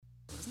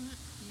isn't it?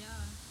 Yeah.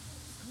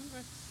 I wonder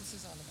what this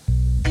is all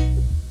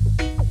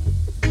about.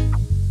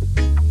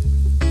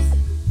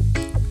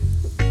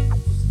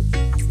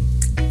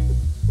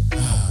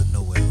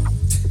 Noel.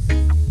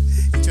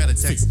 He tried to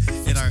text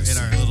in our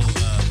little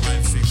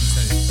live stream. He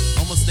said,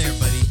 "Almost there,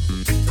 buddy.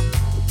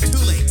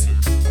 Too late."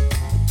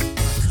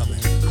 Coming.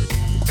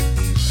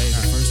 Hey,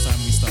 the first time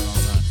we start on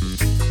time,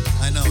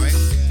 I know, right?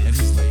 and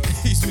he's late.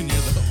 He's been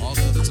here all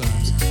the other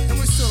times. And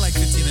we're still like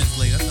 15 minutes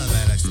late. That's not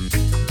bad, actually.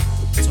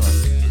 It's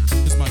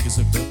alright. His mic is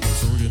hooked up,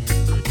 so we're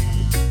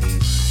good.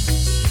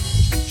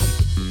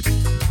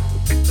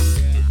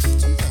 I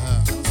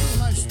don't see the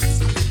live stream.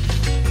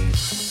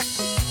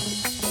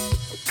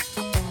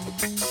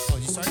 Oh,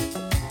 you started?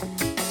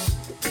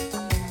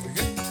 You're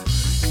good?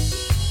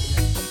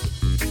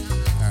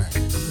 All right.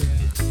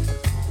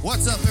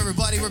 What's up,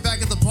 everybody? We're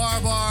back at the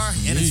Par Bar,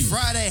 and it's Hey.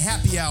 Friday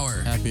happy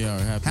hour. Happy hour.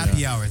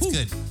 Happy hour. It's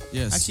good.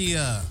 Yes. Actually,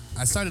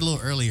 I started a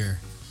little earlier,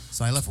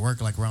 so I left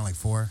work like around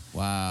 4.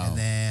 Wow. And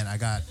then I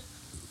got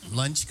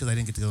lunch because I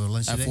didn't get to go to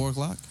lunch At today. 4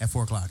 o'clock? At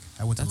 4 o'clock.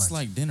 I went to That's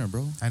lunch. like dinner,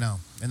 bro. I know.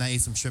 And I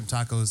ate some shrimp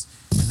tacos,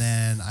 and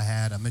then I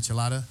had a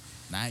michelada.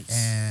 Nice.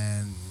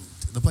 And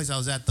the place I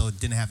was at, though,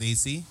 didn't have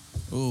AC.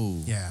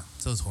 Ooh. Yeah,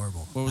 so it was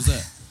horrible. Where was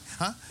that?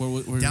 Huh?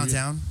 Where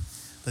Downtown.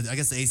 I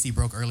guess the AC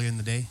broke earlier in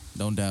the day.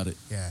 Don't doubt it.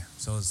 Yeah,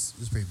 so it was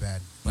pretty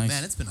bad. But Nice.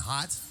 man, it's been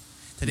hot.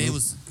 Today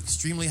was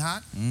extremely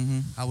hot. Mm-hmm.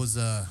 I was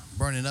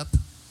burning up.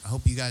 I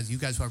hope you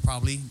guys are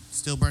probably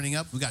still burning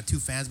up. We got 2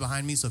 fans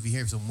behind me, so if you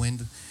hear some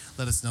wind,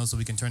 let us know so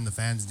we can turn the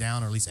fans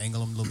down or at least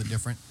angle them a little bit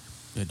different.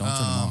 Yeah, don't turn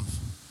them off.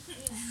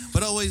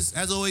 But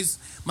as always,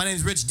 my name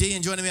is Rich D,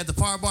 and joining me at the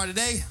Par Bar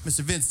today, Mr.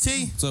 Vince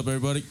T. What's up,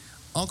 everybody?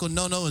 Uncle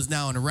Nono is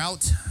now en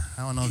route.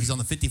 I don't know if he's on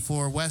the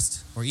 54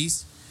 west or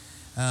east.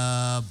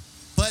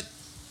 But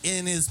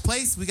in his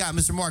place, we got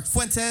Mr. Mark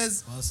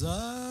Fuentes. What's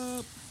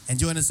up? And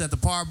joining us at the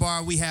Par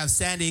Bar, we have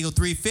San Diego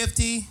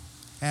 350,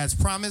 as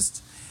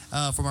promised.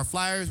 From our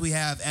Flyers, we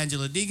have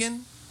Angela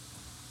Deegan.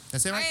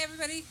 That's it, right? Hi,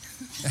 everybody.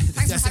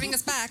 Thanks for having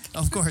us back.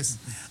 Of course.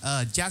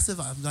 Jassif,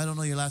 I don't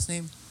know your last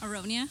name.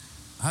 Aronia.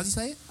 How'd you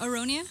say it?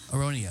 Aronia.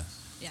 Aronia.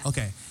 Yeah.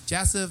 Okay.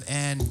 Jassif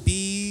and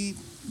B.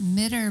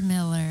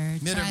 Mittermiller.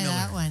 Try Mittermiller.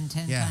 that one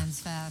 10 Yeah. times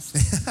fast.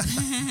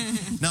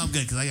 No, I'm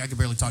good because I can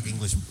barely talk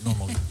English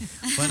normally.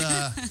 But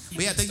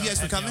yeah, thank you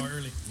guys for coming.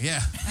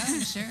 Yeah. Oh,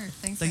 sure.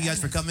 Thanks Thank you guys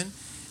for having us.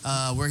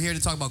 coming. We're here to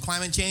talk about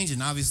climate change,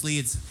 and obviously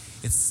it's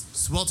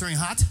sweltering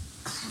hot.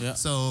 Yeah.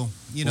 So,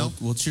 you know,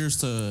 Well, cheers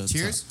to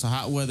Cheers. to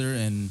hot weather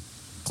and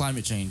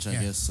climate change, I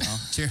Yeah. guess.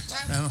 cheers.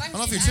 I don't know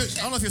Climate if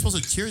change you're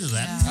supposed to cheers to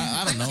that.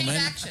 Yeah. I don't know, Climate change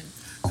man. action.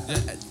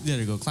 Yeah, there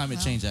you go. Climate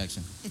Well. change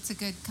action. It's a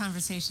good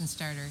conversation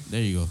starter.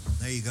 There you go.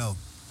 There you go.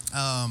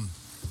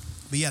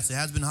 But yes, it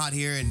has been hot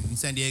here in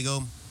San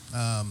Diego.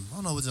 I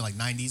don't know, was it like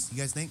 90s, you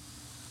guys think?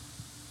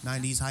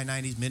 90s, high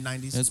 90s, mid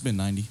 90s? It's been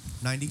 90.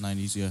 90?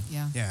 90s, yeah.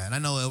 Yeah. Yeah, and I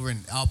know over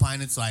in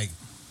Alpine it's like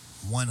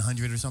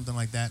 100 or something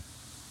like that.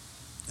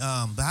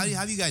 But how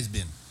have you guys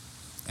been?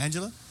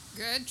 Angela?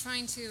 Good.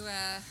 Trying to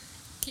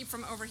keep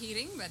from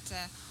overheating, but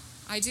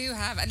I do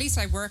have, at least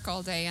I work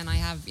all day and I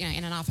have,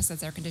 in an office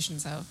that's air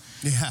conditioned, so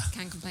Yeah.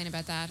 can't complain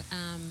about that.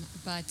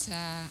 But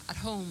at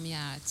home,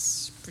 yeah,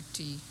 it's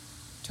pretty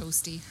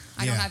toasty.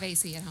 I don't Yeah. have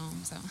AC at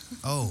home, so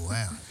Oh,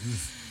 wow.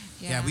 Oof.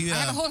 yeah. we, I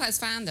have a whole house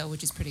fan though,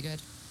 which is pretty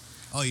good.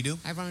 Oh, you do?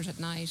 I run it at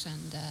night,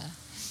 and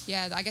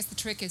yeah, I guess the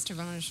trick is to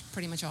run it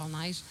pretty much all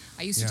night.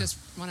 I used Yeah. to just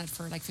run it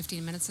for like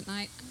 15 minutes at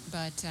night,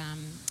 but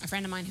a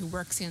friend of mine who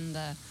works in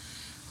the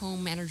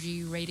home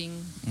energy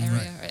rating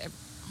area,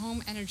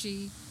 home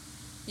energy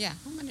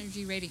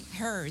rating,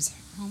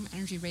 home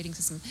energy rating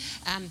system.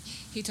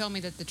 He told me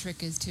that the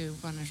trick is to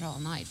run it all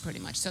night, pretty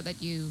much, so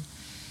that you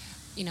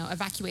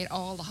evacuate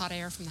all the hot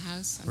air from the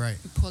house and Right.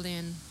 pull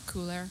in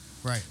cool air.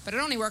 Right. But it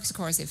only works, of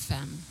course, if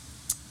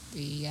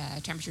the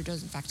temperature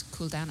does in fact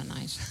cool down at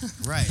night.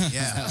 Right,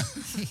 yeah.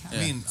 I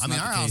mean, it's not our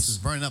the house case. is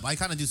burning up. I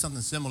kind of do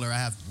something similar. I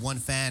have one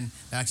fan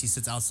that actually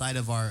sits outside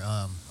of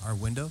our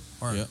window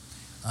or Yep.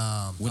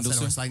 outside of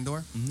Windowsill? our sliding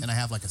door, Mhm. and I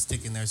have like a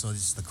stick in there, so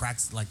it's just the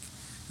cracks, like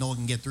no one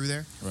can get through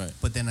there. Right.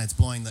 But then it's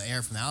blowing the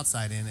air from the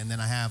outside in, and then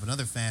I have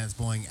another fan that's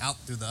blowing out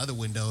through the other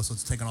window, so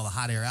it's taking all the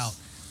hot air out.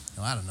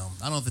 I don't know.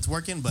 I don't know if it's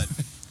working, but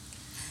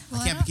Well,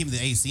 I can't be keeping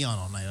the AC on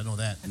all night. I know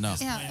that. No.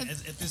 Yeah.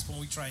 At this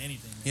point, we try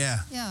anything. Yeah.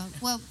 Yeah.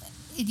 Well,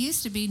 it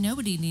used to be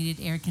nobody needed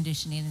air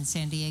conditioning in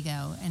San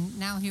Diego, and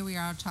now here we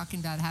are talking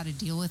about how to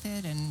deal with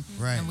it, and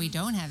Right. and we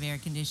don't have air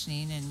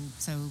conditioning, and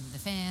so the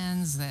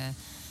fans,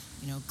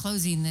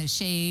 closing the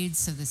shades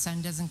so the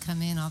sun doesn't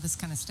come in, all this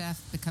kind of stuff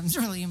becomes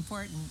really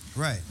important.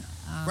 Right.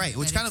 Right.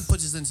 Which but kind of it's-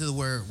 puts us into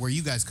where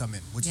you guys come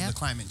in, which is Yep. the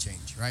climate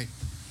change, right?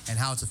 And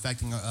how it's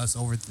affecting us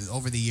over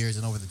the years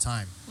and over the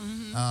time.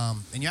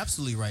 And you're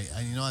absolutely right.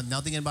 And now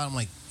thinking about it, I'm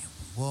like,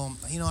 well,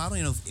 I don't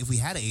even know if we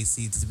had an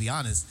AC, to be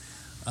honest.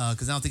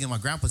 Because now I'm thinking of my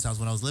grandpa's house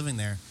when I was living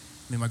there.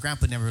 I mean, my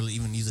grandpa never really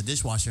even used a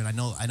dishwasher, and I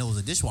know it was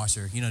a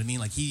dishwasher. You know what I mean?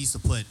 Like he used to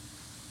put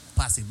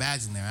plastic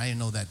bags in there. I didn't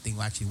know that thing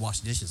will actually wash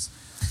dishes.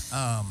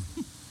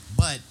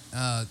 But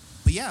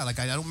yeah, like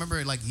I don't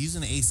remember like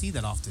using the AC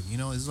that often.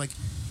 It was like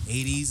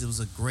 80s. It was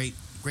a great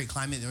great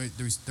climate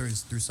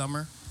through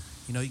summer.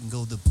 You know, you can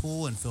go to the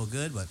pool and feel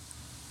good. But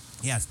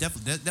yeah, it's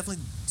definitely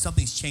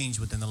something's changed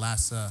within the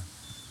last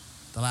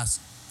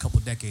couple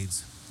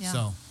decades. Yeah.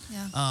 So.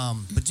 Yeah.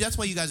 But that's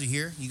why you guys are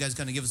here. You guys are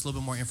going to give us a little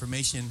bit more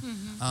information.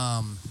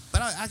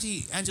 But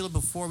actually, Angela,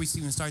 before we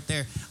even start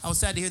there, I was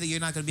sad to hear that you're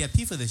not going to be at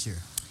PIFA this year.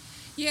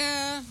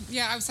 Yeah,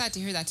 I was sad to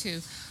hear that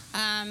too.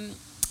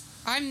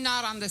 I'm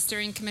not on the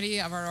steering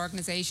committee of our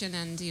organization,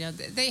 and you know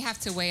they have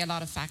to weigh a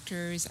lot of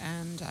factors.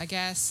 And I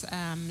guess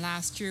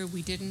last year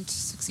we didn't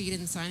succeed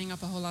in signing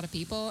up a whole lot of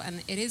people,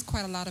 and it is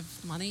quite a lot of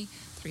money,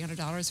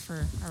 $300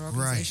 for our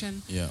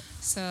organization. Yeah.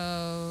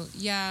 So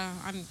yeah,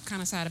 I'm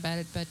kind of sad about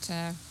it, but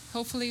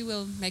hopefully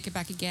we'll make it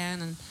back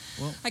again. And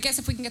Well, I guess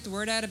if we can get the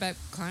word out about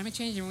climate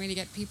change and really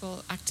get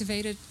people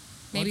activated,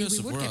 maybe guess we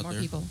if would we're get out more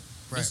there- people.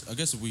 Right. I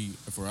guess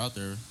if we're out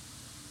there,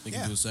 they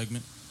can Yeah. do a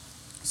segment.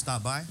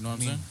 Stop by. You know what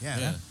I'm saying?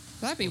 Yeah.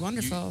 That'd be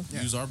wonderful.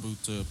 Yeah. Use our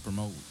booth to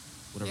promote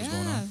whatever's yeah,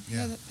 going on.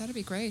 yeah, Yeah. that'd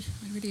be great.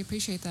 I really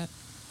appreciate that.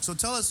 So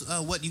tell us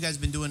what you guys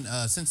been doing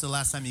since the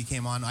last time you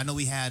came on. I know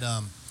we had,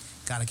 God,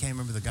 I can't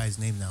remember the guy's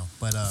name now,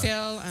 but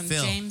Phil and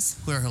James.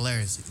 who are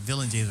hilarious.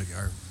 Phil and James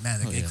are man,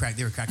 Oh, yeah.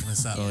 they were cracking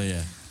us up. Oh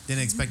yeah.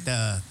 Didn't expect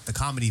the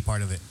comedy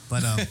part of it,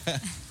 but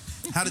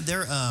how did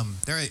their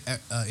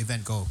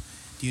event go?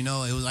 Do you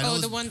know? It was. I know it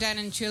was, The one down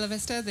in Chula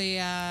Vista, the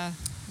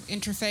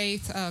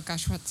interfaith. Oh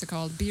gosh, what's it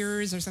called?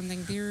 Beers or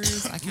something?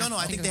 Beers? I can't No,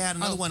 I think of they it. had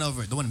another Oh, one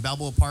over the one in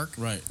Balboa Park.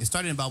 Right. It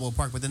started in Balboa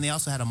Park, but then they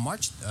also had a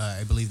march.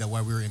 I believe that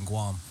while we were in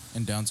Guam.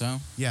 In downtown?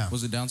 Yeah.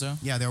 Was it downtown?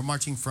 Yeah, they were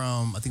marching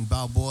from I think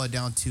Balboa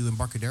down to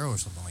Embarcadero or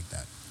something like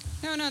that.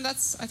 No,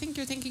 that's. I think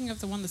you're thinking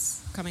of the one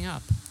that's coming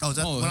up. Oh, is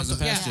that Oh, it what I'm hasn't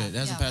talking- passed Yeah. yet. It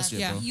hasn't Yeah, passed yet,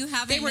 yeah. bro. You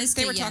haven't They were missed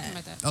they it were yet. talking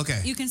about that.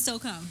 Okay. You can still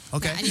come.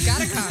 Okay. Yeah, and you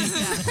gotta come.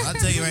 I'll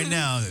tell you right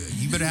now,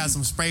 you better have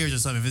some sprayers or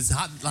something. If it's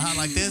hot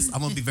like this, I'm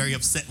gonna be very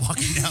upset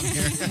walking down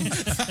here.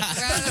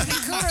 Well, it'll be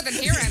cooler than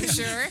here, I'm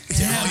sure.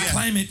 yeah.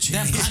 Climate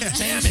change.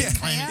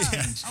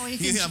 Oh, you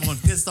You can have one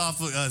pissed off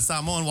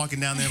Samoan walking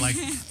down there like,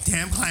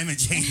 damn climate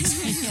change.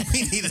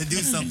 We need to do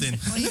something.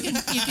 well,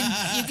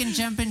 you can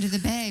jump into the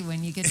bay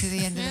when you get to the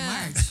end of the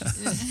march.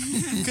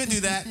 Could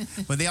do that,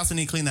 but they also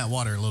need to clean that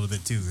water a little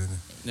bit too. And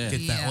Yeah.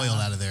 get that Yeah. oil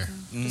out of there.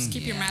 Just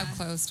keep your Yeah. mouth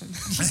closed.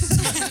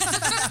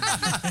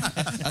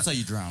 That's how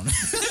you drown.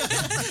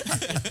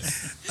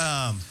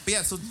 But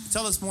yeah, so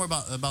tell us more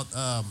about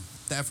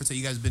the efforts that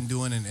you guys have been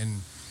doing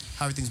and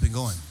how everything's been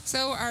going.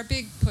 So our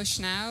big push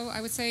now, I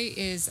would say,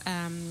 is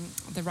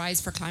the Rise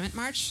for Climate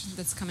March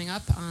that's coming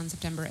up on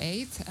September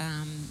 8th,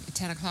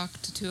 10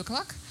 o'clock to 2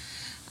 o'clock.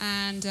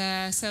 And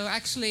so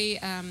actually,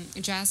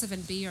 Jasif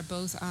and B are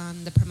both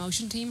on the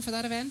promotion team for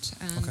that event,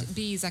 and Okay.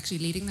 B is actually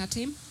leading that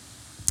team.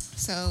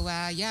 So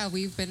yeah,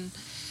 we've been...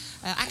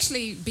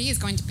 actually, B is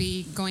going to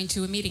be going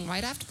to a meeting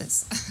right after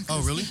this.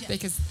 Oh, really?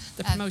 Because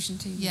the promotion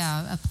team. is-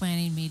 Yeah, a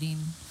planning meeting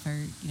for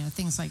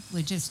things like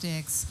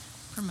logistics,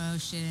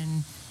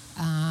 promotion,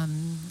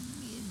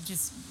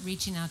 just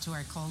reaching out to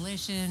our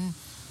coalition,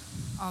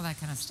 all that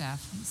kind of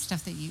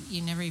stuff that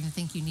you never even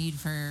think you need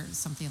for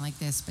something like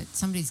this, but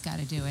somebody's got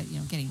to do it.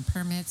 Getting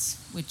permits,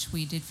 which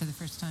we did for the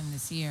first time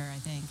this year, I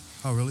think.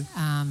 Oh, really?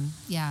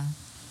 Yeah,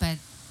 but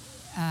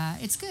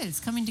it's good. It's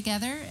coming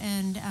together,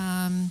 and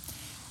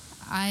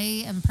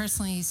I am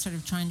personally sort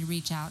of trying to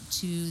reach out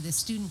to the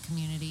student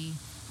community,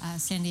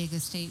 San Diego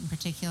State in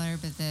particular,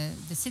 but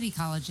the city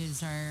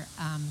colleges are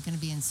going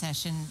to be in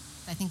session.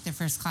 I think their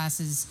first class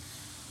is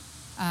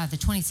the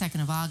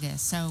 22nd of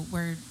August. So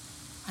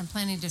I'm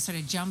planning to sort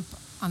of jump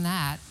on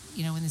that,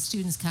 when the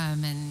students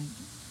come and,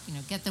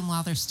 get them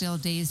while they're still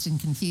dazed and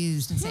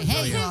confused and say,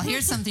 hey, well,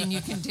 here's something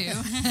you can do.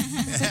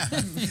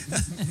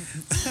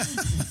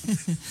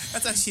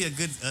 That's actually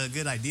a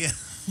good idea.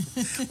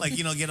 Like,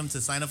 get them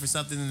to sign up for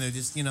something and they're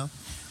just,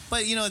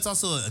 But, it's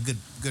also a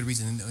good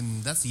reason.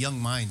 And that's young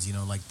minds,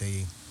 like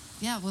they...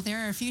 Yeah, well,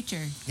 they're our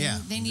future.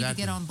 They need exactly. to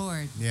get on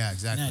board. Yeah,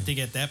 exactly. And I think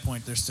at that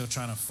point they're still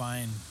trying to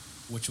find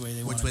which way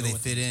they want to way go they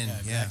with fit it. in, Yeah, yeah.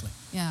 exactly.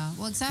 Yeah,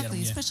 well, exactly,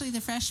 yeah. especially the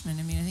freshmen.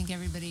 I mean, I think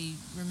everybody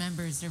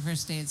remembers their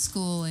first day at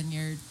school, and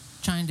you're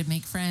trying to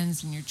make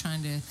friends, and you're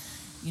trying to,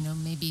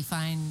 maybe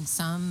find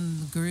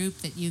some group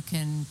that you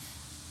can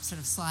sort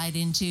of slide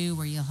into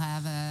where you'll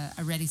have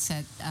a ready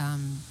set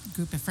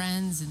group of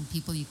friends and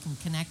people you can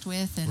connect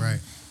with. And Right.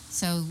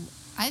 so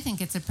I think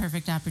it's a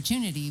perfect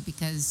opportunity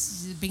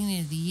because at the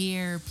beginning of the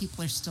year,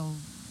 people are still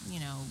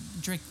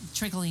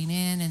trickling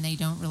in, and they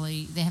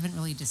haven't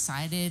really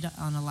decided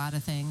on a lot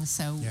of things.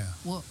 So Yeah.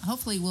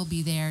 hopefully we'll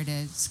be there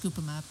to scoop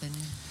them up and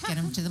get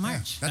them to the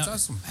march. That's Now,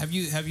 awesome. Have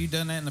you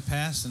done that in the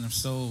past? And if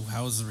so,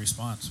 how was the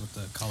response with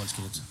the college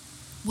kids?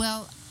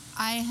 Well,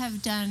 I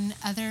have done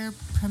other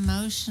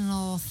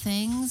promotional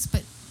things,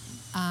 but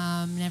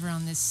never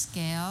on this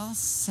scale.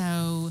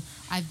 So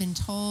I've been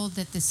told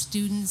that the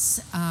students,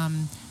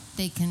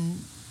 they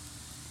can,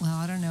 well,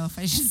 I don't know if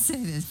I should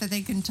say this, but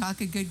they can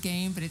talk a good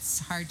game, but it's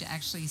hard to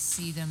actually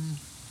see them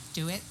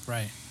do it.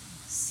 Right.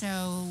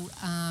 So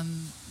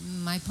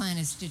my plan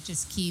is to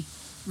just keep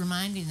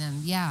reminding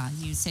them, yeah,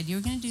 you said you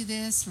were going to do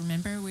this.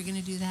 Remember, we're going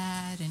to do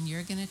that, and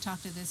you're going to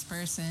talk to this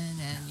person,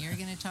 and you're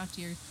going to talk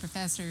to your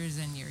professors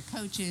and your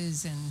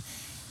coaches, and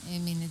I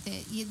mean,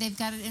 they've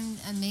got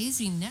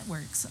amazing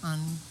networks on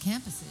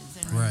campuses,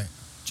 and Right.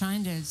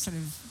 trying to sort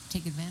of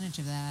take advantage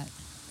of that.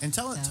 And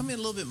tell me a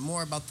little bit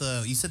more about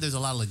you said there's a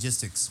lot of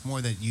logistics,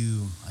 more that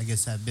you, I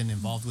guess, have been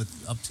involved with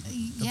up to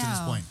this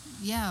point.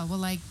 Yeah, well,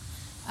 like,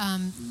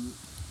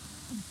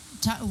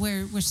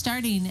 we're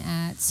starting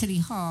at City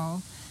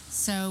Hall,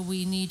 so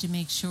we need to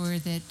make sure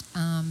that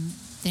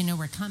they know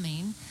we're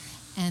coming.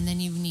 And then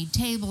you need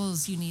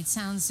tables, you need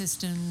sound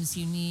systems,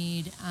 you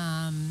need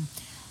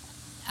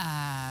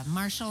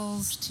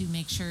marshals to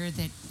make sure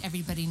that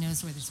everybody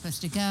knows where they're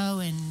supposed to go,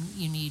 and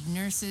you need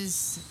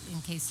nurses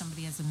in case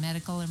somebody has a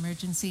medical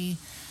emergency.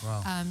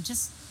 Wow.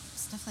 Just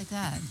stuff like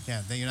that.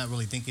 Yeah, that you're not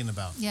really thinking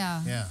about.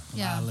 Yeah. Yeah. A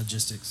lot of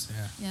logistics.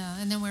 Yeah. Yeah,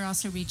 and then we're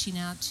also reaching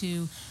out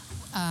to,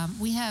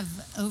 we have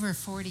over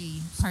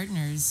 40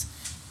 partners,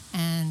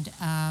 and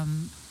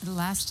the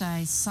last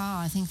I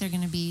saw, I think there are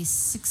going to be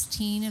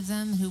 16 of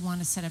them who want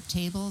to set up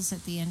tables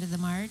at the end of the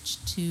march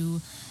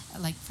to,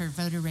 like, for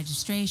voter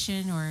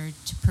registration or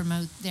to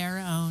promote their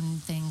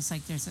own things.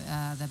 Like there's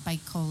the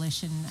Bike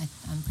Coalition,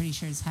 I'm pretty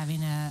sure, is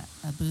having a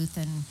booth,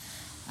 and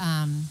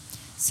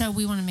so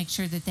we want to make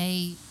sure that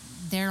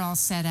they're all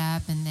set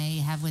up and they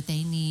have what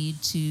they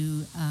need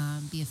to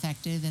be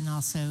effective, and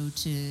also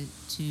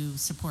to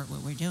support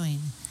what we're doing.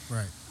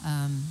 Right.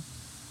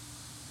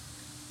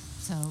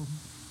 So.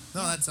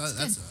 No,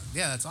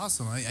 yeah, that's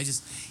awesome. I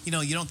just, you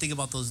don't think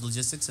about those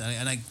logistics,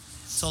 and I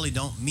totally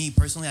don't. Me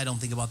personally, I don't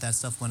think about that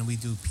stuff when we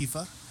do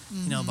PIFA.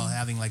 About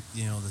having, like,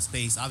 the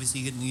space. Obviously,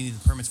 you need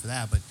the permits for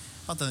that, but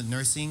about the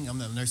nursing,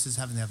 the nurses,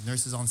 having to have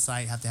nurses on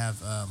site, have to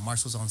have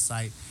marshals on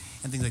site,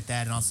 and things like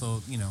that, and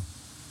also,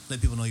 let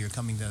people know you're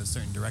coming to a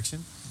certain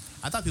direction.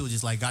 I thought people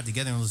just, like, got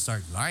together and was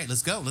start, all right,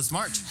 let's go, let's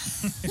march.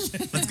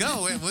 Let's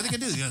go. What are they going to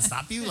do? You're going to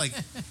stop you? Like,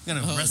 you're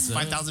going to arrest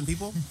 5,000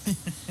 people?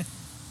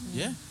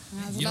 Yeah.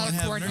 You don't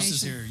have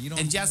nurses here. You don't.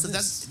 And Jassa,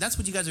 that's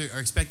what you guys are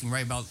expecting,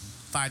 right? About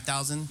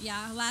 5,000?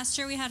 Yeah, last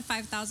year we had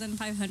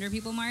 5,500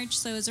 people march,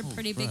 so it was a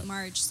pretty big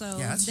march. So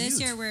Yeah, that's this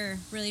huge. year we're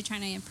really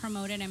trying to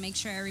promote it and make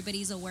sure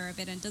everybody's aware of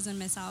it and doesn't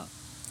miss out.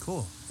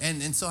 Cool.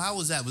 And so how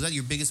was that? Was that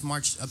your biggest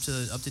march up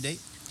to date?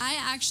 I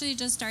actually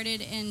just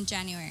started in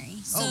January.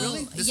 So, Oh,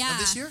 really?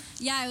 This year?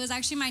 Yeah, it was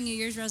actually my New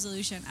Year's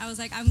resolution. I was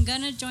like, I'm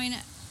going to join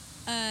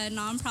a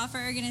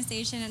nonprofit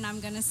organization, and I'm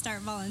going to start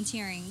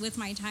volunteering. With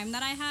my time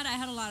that I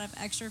had a lot of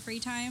extra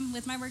free time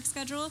with my work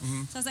schedule. So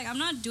I was like, I'm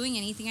not doing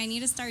anything. I need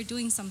to start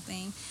doing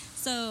something.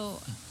 So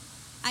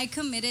I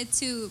committed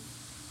to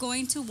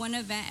going to one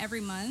event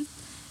every month,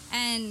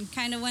 and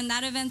kind of when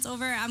that event's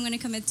over, I'm going to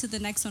commit to the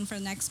next one for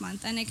next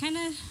month. And it kind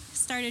of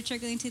started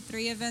trickling to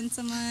 3 events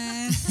a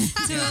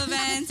month, 2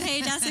 events.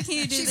 Hey, Jessica, can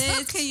you do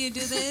this? Can you do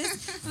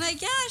this? I'm like,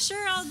 yeah,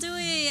 sure, I'll do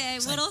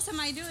it. What else am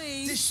I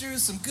doing? This sure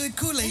is some good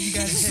Kool-Aid you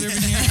guys are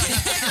serving here.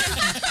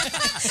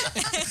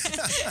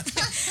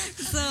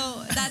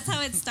 So that's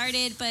how it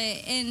started.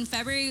 But in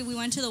February, we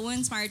went to the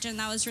Women's March, and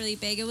that was really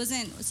big. It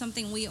wasn't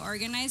something we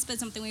organized, but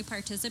something we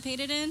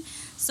participated in.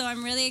 So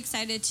I'm really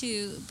excited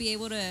to be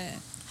able to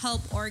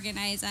help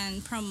organize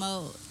and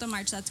promote the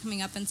march that's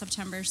coming up in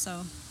September.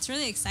 So it's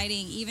really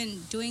exciting,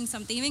 even doing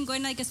something, even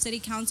going to like a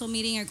city council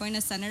meeting or going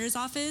to senator's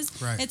office.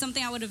 Right. It's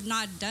something I would have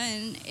not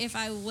done if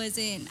I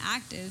wasn't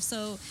active.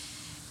 So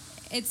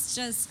it's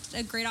just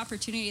a great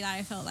opportunity that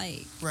I felt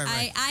like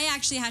Right. I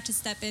actually had to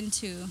step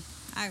into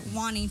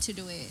wanting to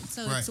do it.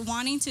 So it's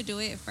wanting to do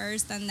it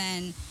first, and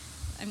then,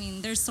 I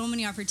mean, there's so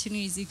many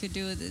opportunities you could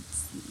do.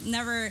 It's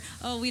never,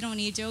 oh, we don't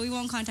need you. We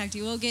won't contact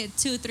you. We'll get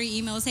 2 or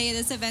 3 emails. Hey,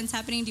 this event's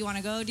happening. Do you want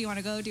to go? Do you want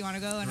to go? Do you want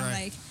to go? And I'm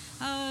like,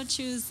 oh,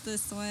 choose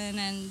this one.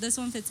 And this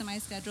one fits in my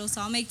schedule.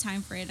 So I'll make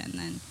time for it. And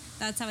then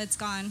that's how it's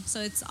gone. So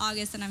it's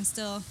August, and I'm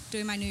still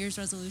doing my New Year's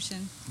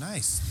resolution.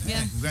 Nice.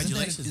 Yeah.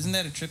 Congratulations. Isn't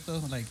that a trip,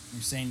 though? Like,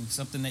 you're saying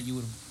something that you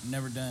would have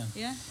never done.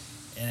 Yeah.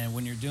 And then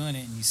when you're doing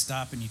it and you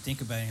stop and you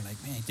think about it, you're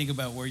like, man, you think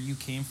about where you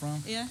came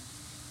from. Yeah.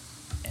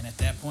 And at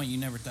that point, you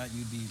never thought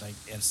you'd be like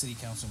at a city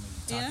council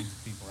meeting talking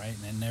to people, right?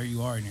 And then there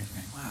you are, and you're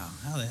like, wow,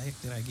 how the heck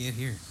did I get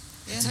here?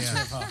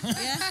 Yeah.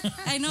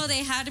 I know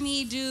they had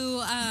me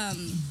do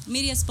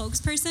media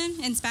spokesperson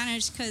in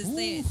Spanish because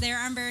there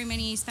aren't very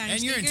many Spanish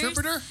And you're speakers.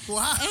 interpreter?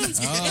 Wow. Oh,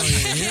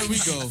 yeah, here we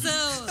go.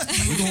 So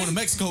We're going to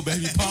Mexico,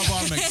 baby. Pop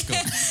on Mexico.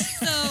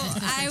 So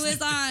I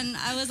was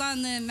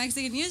on the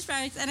Mexican news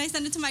project, and I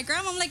sent it to my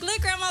grandma. I'm like,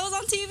 look, Grandma, I was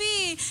on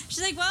TV.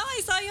 She's like, well,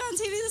 I saw you on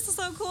TV. This is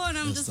so cool. And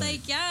I'm That's just tight.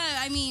 like, yeah,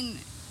 I mean,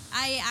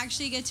 I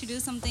actually get to do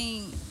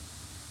something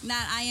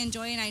that I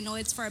enjoy, and I know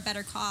it's for a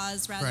better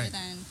cause rather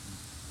than.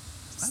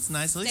 That's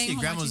nice. At least staying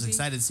your home grandma on was TV.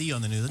 excited to see you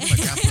on the news. I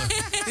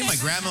think my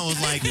grandma was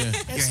like, your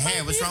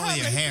hair, what's wrong with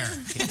your hair?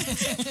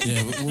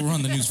 Yeah, we're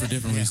on the news for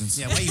different reasons.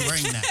 Yeah, why are you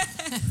wearing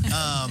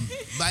that?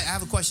 But I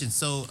have a question.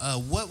 So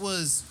what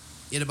was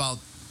it about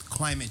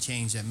climate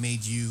change that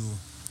made you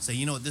say,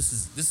 you know what, this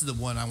is the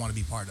one I want to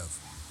be part of?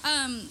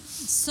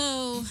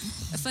 So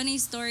a funny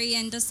story.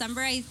 In December,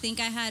 I think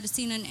I had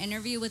seen an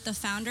interview with the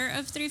founder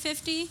of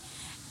 350,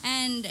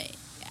 and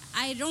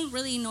I don't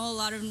really know a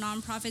lot of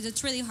nonprofits.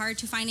 It's really hard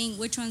to finding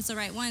which one's the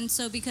right one.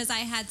 So because I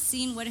had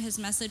seen what his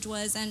message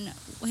was and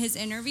his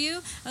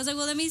interview, I was like,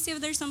 well, let me see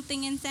if there's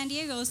something in San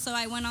Diego. So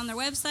I went on their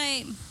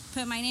website,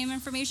 put my name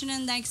information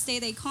in. The next day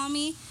they call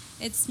me.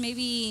 It's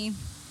maybe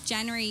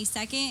January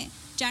 2nd.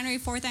 January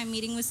 4th, I'm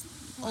meeting with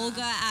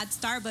Olga at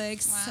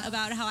Starbucks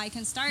about how I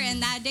can start.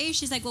 And that day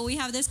she's like, well, we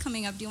have this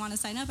coming up. Do you want to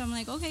sign up? I'm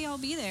like, okay, I'll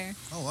be there.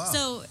 Oh, wow.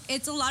 So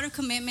it's a lot of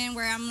commitment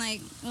where I'm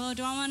like, well,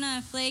 do I want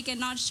to flake and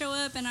not show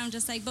up? And I'm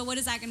just like, but what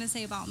is that going to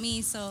say about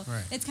me? So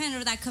it's kind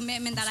of that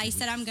commitment that I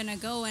said I'm going to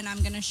go and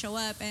I'm going to show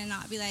up and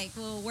not be like,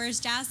 well, where's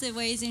Jacid?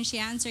 Why isn't she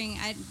answering?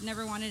 I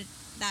never wanted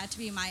that to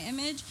be my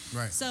image.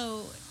 Right.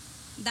 So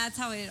that's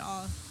how it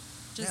all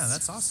just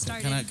that's awesome.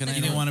 started. Can I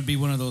You didn't want to be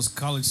one of those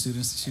college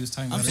students that she was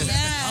talking I'm about. so,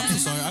 Yeah. I'm so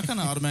sorry. I kind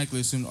of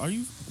automatically assumed.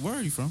 Where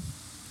are you from?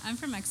 I'm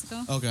from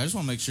Mexico. Okay, I just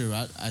want to make sure.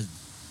 I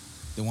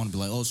they want to be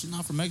like, oh, she's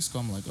not from Mexico.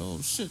 I'm like,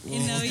 oh shit. Well,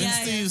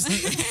 Yeah.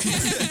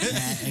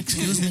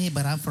 Excuse me,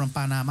 but I'm from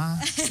Panama.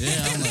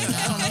 Yeah, I'm like,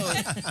 I don't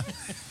know.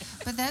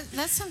 But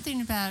that's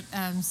something about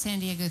San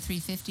Diego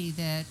 350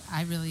 that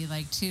I really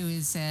like too,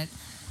 is that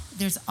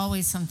there's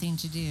always something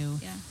to do.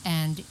 Yeah.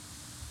 And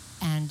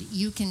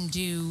you can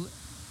do,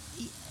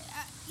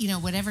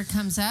 whatever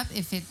comes up.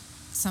 If it's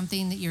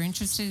something that you're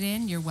interested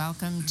in, you're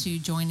welcome to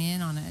join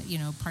in on a,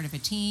 part of a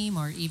team,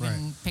 or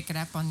even pick it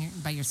up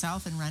by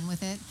yourself and run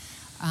with it.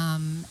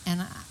 And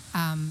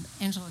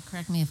Angela,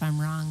 correct me if I'm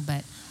wrong,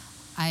 but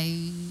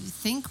I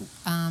think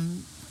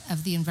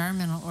of the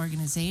environmental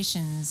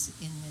organizations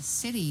in this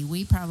city,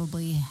 we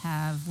probably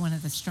have one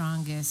of the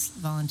strongest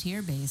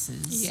volunteer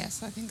bases.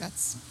 Yes, I think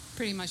that's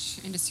pretty much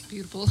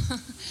indisputable.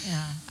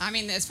 Yeah. I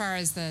mean, as far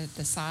as the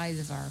size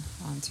of our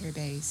volunteer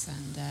base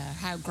and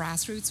how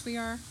grassroots we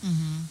are.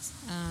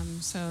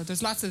 So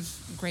there's lots of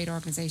great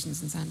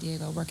organizations in San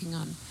Diego working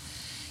on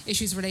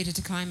issues related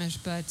to climate,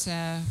 but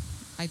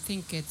I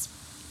think it's,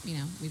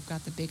 we've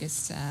got the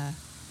biggest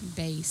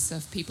base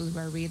of people who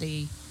are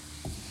really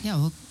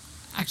Well,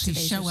 actually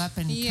activated. show up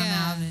and come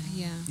out.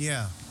 And,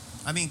 Yeah.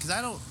 I mean,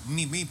 because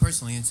me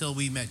personally, until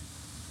we met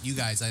you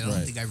guys, I don't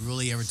Right. think I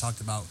really ever talked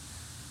about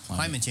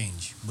climate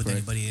change with Correct.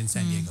 anybody in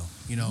San Diego.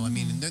 I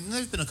mean, and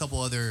there's been a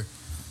couple other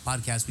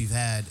podcasts we've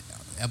had,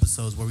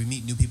 episodes where we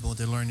meet new people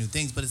to learn new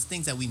things, but it's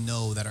things that we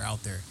know that are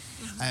out there.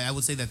 I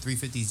would say that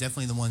 350 is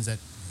definitely the ones that,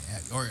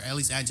 or at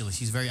least Angela,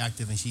 she's very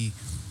active and she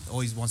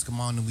always wants to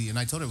come on, and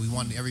I told her we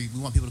want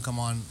people to come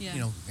on,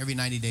 every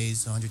 90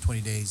 days,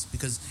 120 days,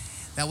 because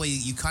that way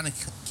you kind of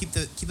keep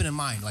it in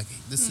mind, like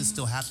this is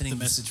still happening. The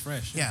message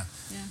fresh. Yeah.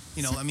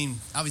 I mean,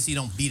 obviously you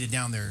don't beat it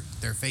down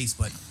their face,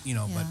 but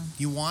but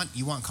you want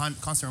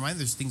constant reminder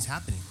there's things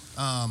happening.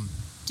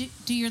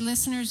 Do your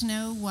listeners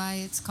know why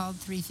it's called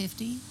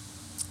 350?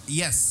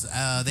 Yes,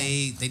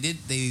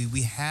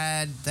 we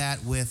had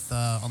that with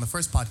on the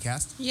first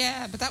podcast.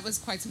 Yeah, but that was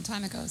quite some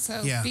time ago.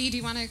 So, Yeah. B, do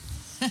you want to?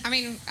 I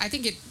mean, I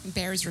think it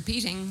bears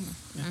repeating.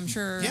 I'm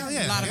sure Yeah,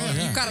 a lot of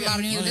you've got a lot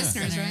of new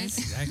listeners, right?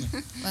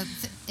 Exactly. Well,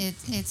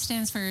 it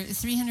stands for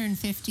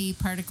 350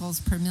 particles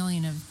per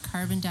million of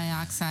carbon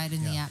dioxide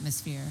in the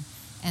atmosphere,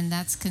 and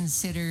that's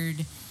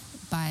considered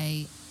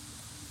by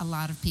a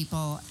lot of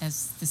people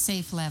as the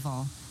safe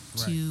level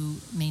to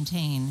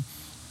maintain.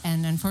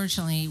 And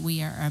unfortunately,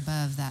 we are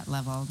above that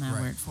level now.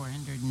 Right. We're at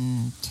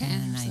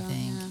 410, I so,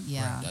 think.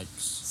 Yeah. Yikes.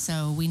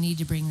 So we need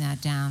to bring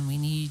that down. We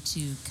need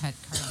to cut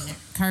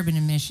carbon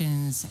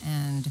emissions,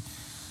 and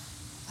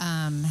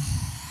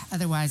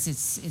otherwise,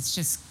 it's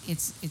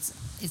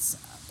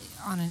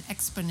on an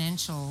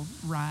exponential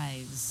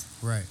rise.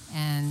 Right.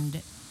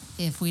 And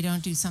if we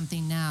don't do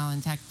something now, in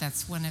fact,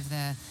 that's one of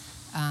the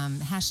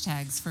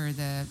hashtags for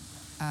the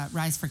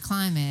Rise for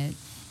Climate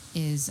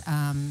is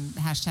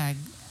hashtag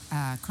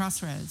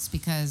Crossroads,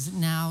 because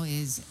now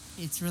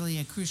it's really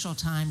a crucial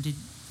time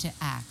to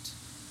act.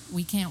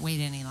 We can't wait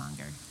any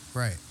longer.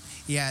 Right.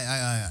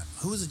 Yeah.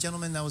 Who was the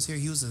gentleman that was here?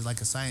 He was like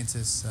a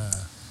scientist.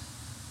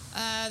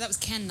 That was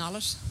Ken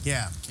Nollett.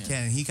 Yeah,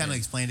 Ken. He kind of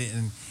explained it,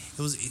 and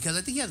it was because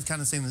I think he had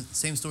kind of the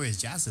same story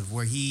as Joseph,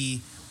 where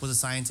he was a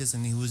scientist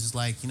and he was just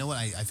like,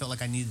 I felt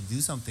like I needed to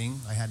do something.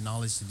 I had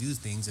knowledge to do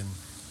things,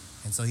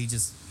 and so he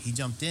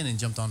jumped in and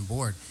jumped on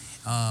board.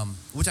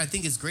 Which I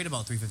think is great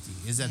about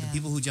 350 is that the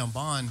people who jump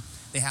on,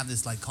 they have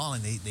this like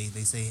calling. They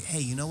say,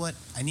 hey, you know what?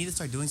 I need to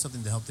start doing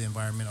something to help the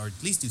environment, or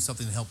at least do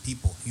something to help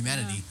people,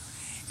 humanity.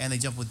 And they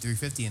jump with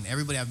 350, and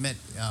everybody I've met,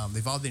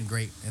 they've all been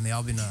great, and they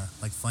all been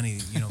like funny,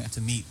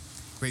 to meet,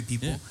 great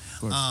people. Yeah, of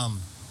course.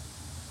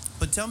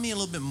 But tell me a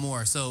little bit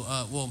more. So,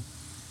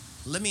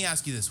 let me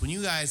ask you this: when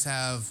you guys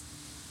have,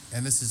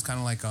 and this is kind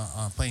of like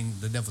playing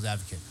the devil's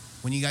advocate,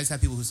 when you guys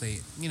have people who say,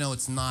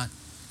 it's not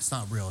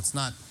real, it's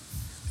not.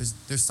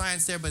 There's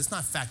science there, but it's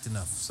not fact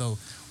enough. So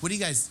what do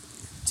you guys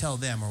tell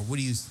them, or what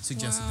do you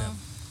suggest to them?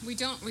 We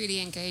don't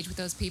really engage with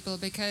those people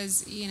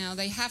because,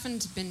 they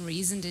haven't been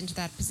reasoned into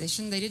that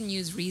position. They didn't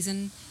use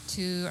reason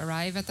to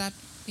arrive at that,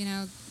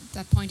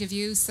 that point of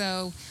view.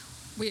 So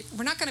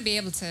we're not going to be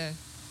able to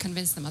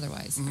convince them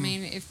otherwise. Mm-hmm. I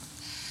mean,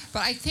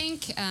 but I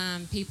think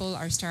people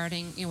are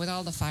starting, with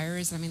all the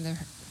fires. I mean,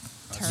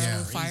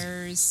 terrible Yeah.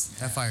 fires.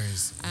 That fire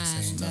is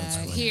insane.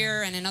 And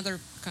here and in other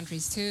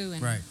countries too,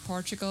 in Right.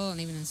 Portugal and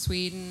even in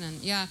Sweden,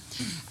 and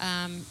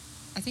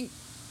I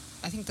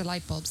think the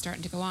light bulb's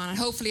starting to go on, and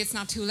hopefully it's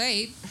not too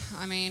late.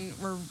 I mean,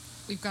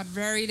 we've got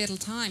very little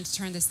time to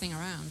turn this thing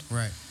around.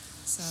 Right.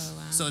 So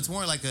So it's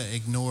more like a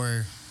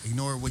ignore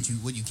what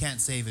you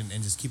can't save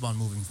and just keep on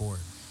moving forward.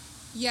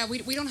 yeah,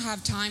 we don't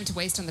have time to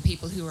waste on the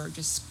people who are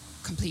just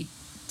complete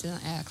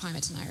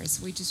climate deniers.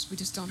 We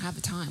just don't have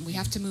the time. We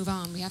have to move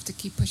on. We have to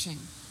keep pushing.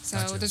 So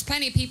Gotcha. there's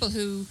plenty of people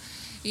who,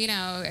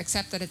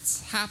 accept that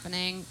it's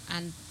happening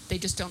and they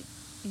just don't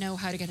know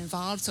how to get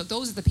involved. So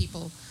those are the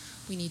people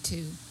we need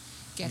to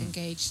get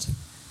engaged.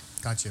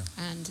 Gotcha.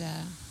 And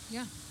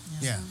Yeah.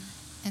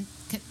 And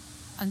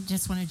I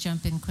just want to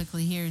jump in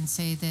quickly here and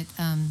say that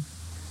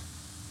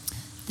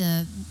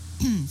the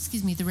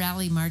the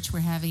rally march we're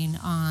having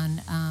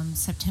on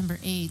September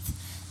 8th,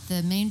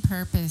 the main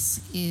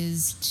purpose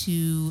is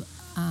to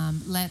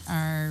let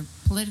our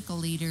political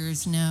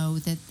leaders know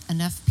that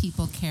enough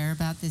people care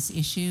about this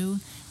issue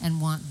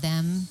and want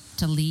them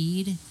to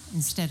lead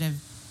instead of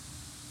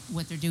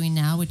what they're doing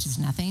now, which is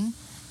nothing.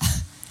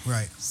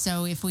 Right.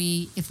 So if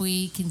we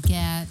can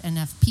get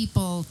enough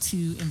people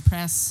to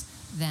impress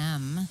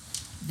them,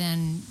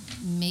 then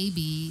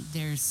maybe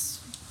there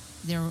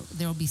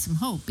will be some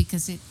hope,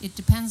 because it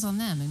depends on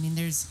them. I mean,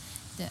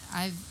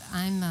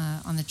 I'm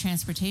on the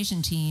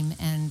transportation team,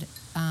 and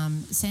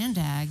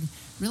Sandag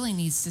really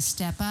needs to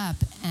step up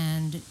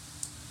and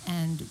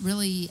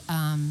really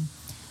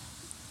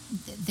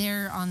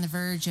they're on the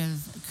verge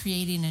of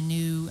creating a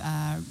new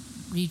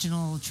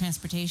regional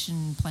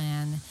transportation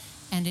plan,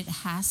 and it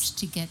has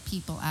to get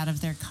people out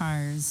of their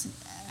cars.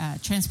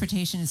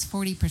 Transportation is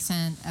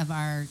 40% of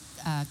our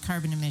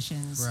carbon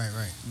emissions.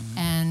 Right.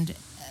 And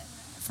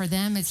for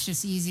them, it's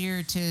just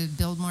easier to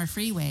build more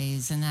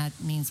freeways, and that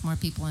means more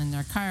people in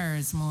their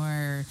cars,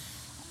 more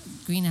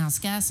greenhouse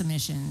gas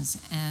emissions.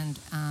 And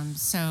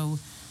so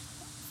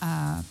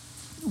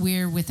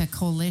we're with a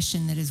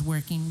coalition that is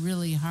working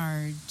really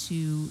hard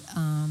to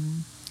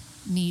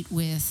meet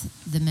with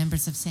the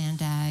members of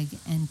Sandag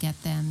and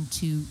get them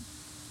to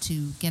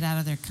get out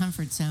of their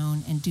comfort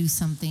zone and do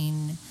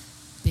something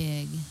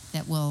big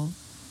that will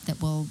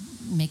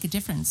make a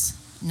difference,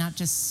 not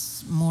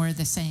just more of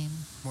the same.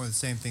 More of the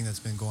same thing that's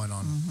been going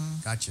on.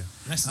 Mm-hmm. Gotcha.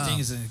 That's the thing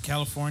is, in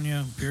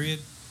California, period,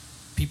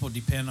 people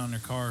depend on their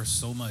cars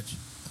so much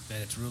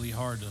that it's really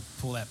hard to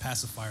pull that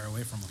pacifier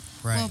away from them.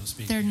 Right. Well, So to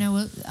speak. there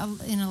are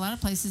in a lot of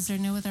places there are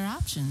no other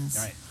options.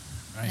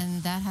 Right.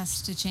 And that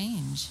has to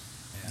change.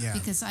 Yeah.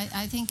 Because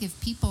I think if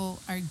people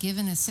are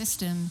given a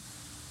system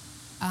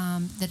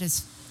that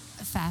is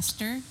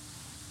faster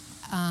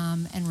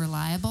and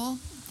reliable,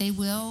 they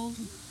will.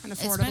 And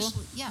affordable. And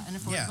affordable. Yeah,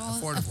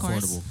 affordable. Of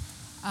course.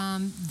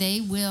 Affordable. They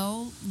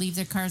will leave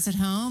their cars at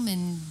home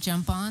and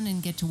jump on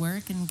and get to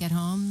work and get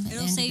home. It'll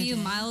end of save the you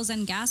day. miles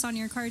and gas on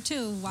your car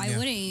too. Why Yeah.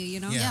 wouldn't you? You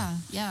know. Yeah.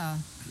 Yeah.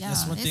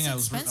 That's one It's thing I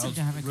was expensive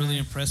to have a really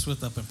car. impressed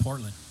with up in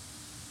Portland.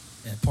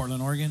 In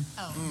Portland, Oregon.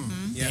 Oh.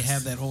 Yes. They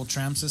have that whole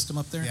tram system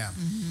up there. Yeah.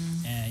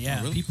 And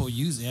Oh, really? people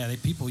use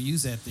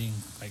that thing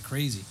like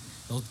crazy.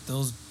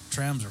 Those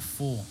trams are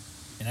full,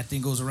 and that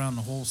thing goes around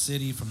the whole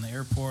city, from the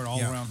airport all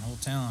Yeah. around the whole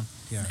town.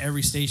 Yeah. And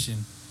every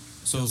station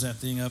So- fills that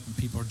thing up, and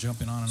people are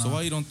jumping on and So on.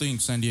 why you don't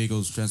think San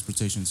Diego's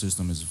transportation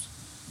system is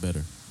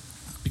better?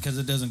 Because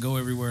it doesn't go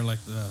everywhere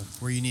like the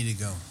Where you need to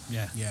go.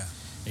 yeah. Yeah.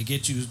 It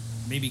gets you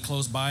maybe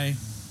close by,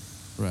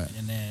 Right.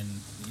 and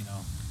then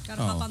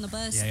Gotta Oh. hop on the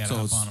bus. you gotta So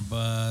hop it's on a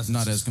bus.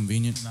 Not It's as just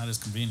convenient. not as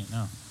convenient.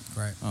 No.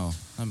 Right. Oh,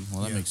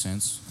 well, that Yeah. makes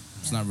sense.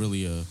 It's Yeah. not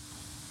really a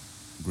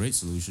great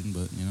solution,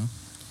 but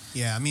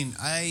Yeah. I mean,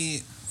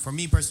 for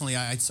me personally,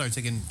 I started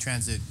taking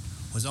transit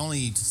was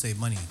only to save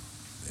money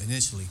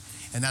initially,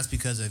 and that's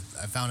because I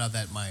found out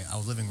that I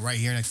was living right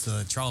here next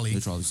to Charlie.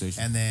 the trolley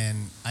station. And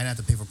then I didn't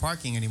have to pay for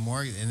parking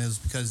anymore. And it was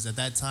because at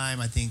that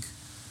time, I think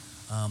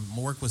my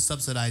work was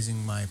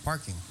subsidizing my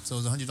parking. So it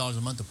was $100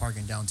 a month to park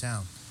in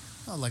downtown.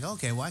 I was like,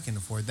 okay, well, I can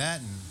afford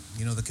that. And,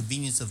 the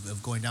convenience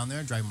of going down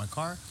there, driving my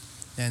car.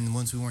 And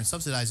once we weren't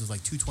subsidized, it was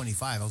like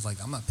 $225. I was like,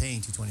 I'm not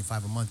paying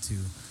 $225 a month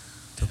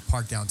to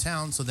park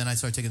downtown. So then I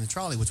started taking the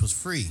trolley, which was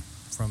free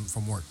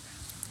from work.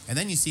 And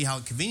then you see how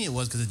convenient it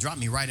was because it dropped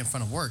me right in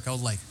front of work. I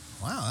was like,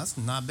 wow, that's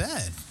not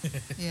bad. I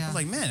Yeah. was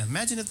like, man,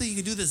 imagine if you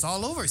could do this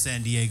all over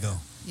San Diego.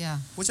 Yeah.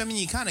 Which, I mean,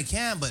 you kind of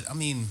can, but, I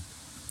mean,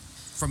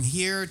 from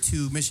here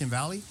to Mission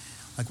Valley,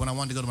 like when I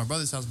wanted to go to my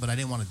brother's house, but I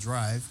didn't want to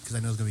drive because I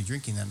knew I was going to be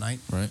drinking that night.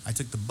 Right. I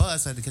took the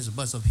bus. I had to catch the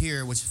bus up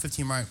here, which is a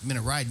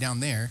 15-minute ride down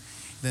there.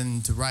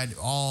 Then to ride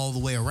all the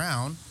way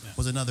around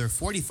was another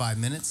 45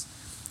 minutes.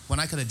 When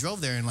I could have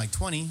drove there in like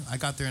 20, I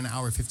got there in an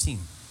hour 15,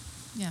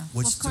 Yeah.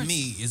 which Well, of to course.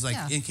 me is like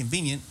Yeah.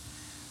 inconvenient.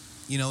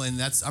 And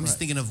I'm just Right.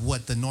 thinking of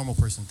what the normal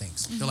person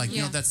thinks. They're like,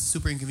 Yeah. that's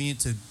super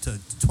inconvenient to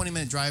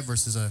 20-minute drive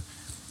versus a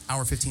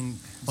hour 15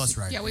 bus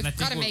ride. Yeah, we've And I think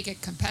got to we're- make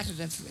it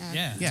competitive.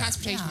 Yeah. Yeah.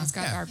 Transportation has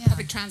got Yeah. our Yeah.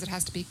 public transit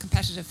has to be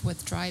competitive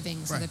with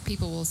driving, so Right. that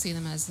people will see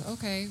them as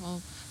okay.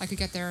 Well, I could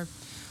get there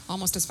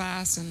almost as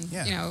fast, and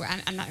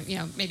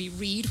Yeah. maybe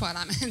read while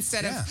I'm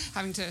instead Yeah. of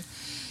having to,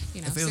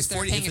 If it was sit there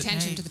 40, paying if it-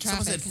 attention to the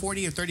someone traffic. said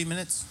 40 or 30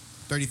 minutes,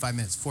 35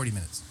 minutes, 40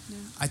 minutes. Yeah.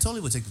 I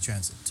totally would take the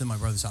transit to my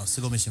brother's house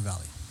to go Mission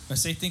Valley. I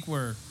say think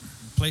where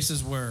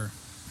places where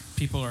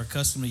people are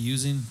accustomed to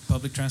using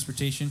public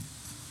transportation,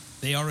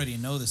 they already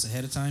know this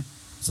ahead of time,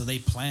 so they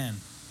plan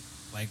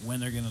like when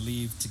they're going to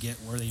leave to get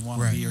where they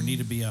want Right. to be or need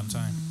to be on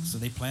time. So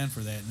they plan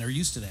for that, and they're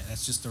used to that.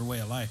 That's just their way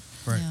of life.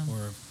 Right. Yeah.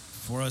 Or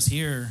for us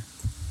here,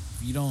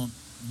 if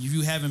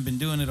you haven't been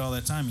doing it all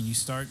that time and you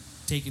start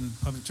taking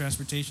public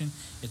transportation,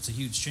 it's a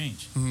huge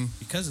change Mhm.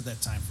 because of that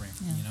time frame.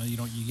 Yeah.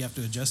 You have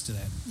to adjust to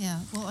that.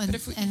 Yeah, well, But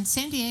if we- and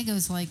San Diego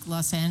is like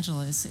Los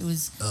Angeles. It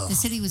was Ugh. the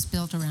city was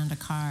built around a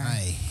car. I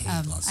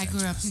hate Los I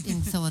grew up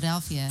in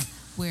Philadelphia,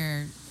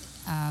 where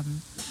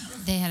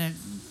they had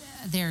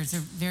there's a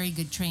very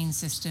good train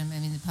system. I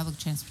mean, the public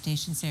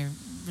transportations there are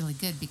really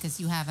good because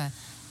you have a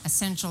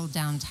central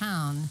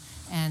downtown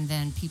and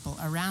then people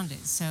around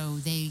it, so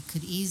they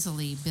could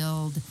easily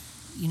build,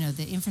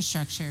 the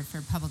infrastructure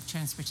for public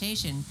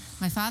transportation.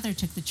 My father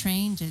took the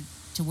train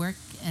to work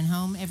and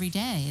home every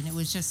day, and it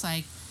was just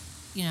like,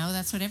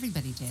 that's what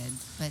everybody did.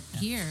 But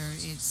here,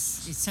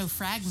 it's so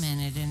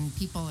fragmented and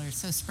people are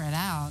so spread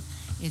out.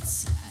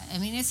 It's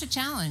a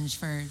challenge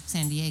for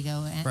San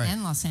Diego Right.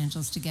 and Los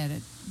Angeles to get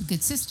a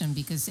good system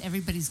because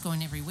everybody's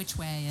going every which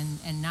way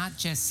and not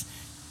just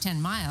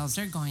 10 miles.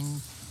 They're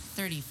going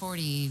 30,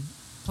 40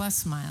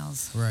 plus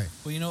miles. Right.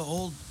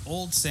 Well,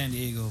 old San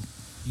Diego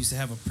used to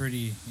have a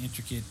pretty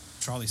intricate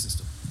trolley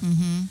system.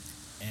 Mm-hmm.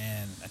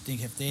 And I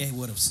think if they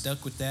would have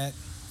stuck with that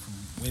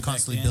from way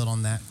Constantly back then, build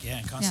on that. Yeah,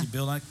 and constantly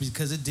build on it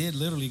because it did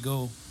literally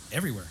go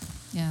everywhere,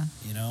 Yeah.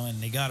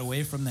 and they got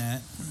away from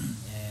that,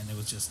 and it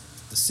was just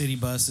the city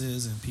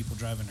buses and people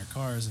driving their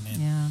cars, and then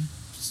Yeah.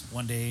 just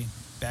one day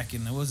back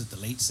in, the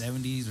late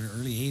 70s or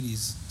early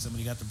 80s,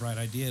 somebody got the bright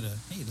idea to,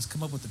 hey, let's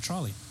come up with the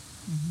trolley,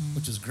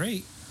 which was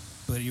great,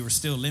 but you were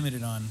still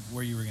limited on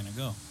where you were going to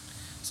go.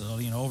 So,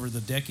 over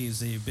the decades,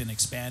 they've been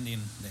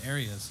expanding the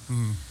areas,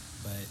 Mhm.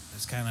 but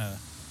it's kind of,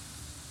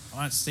 I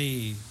want to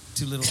say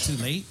too little too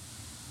late,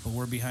 but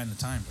we're behind the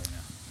times right now.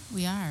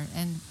 We are,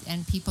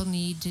 and people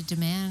need to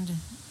demand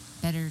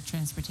better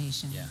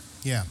transportation. Yeah.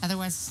 Yeah.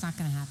 Otherwise, it's not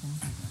going to happen.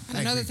 And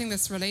I another agree. thing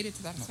that's related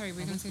to that, sorry,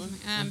 we're going to say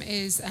something,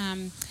 is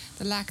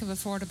the lack of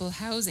affordable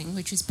housing,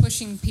 which is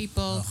pushing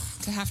people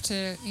to have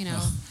to,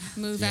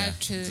 move Yeah, out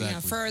to,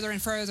 exactly. further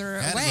and further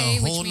That away.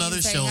 is a whole which nother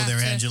means they show have there,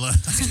 to, Angela.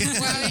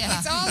 Well, Yeah,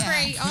 it's all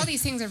yeah. all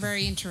these things are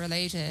very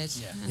interrelated.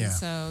 Yeah. And Yeah.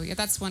 so,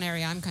 that's one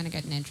area I'm kind of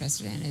getting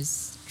interested in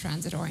is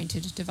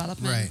transit-oriented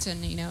development Right.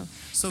 and,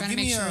 So trying to give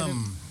make me sure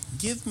that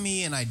give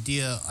me an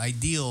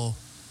ideal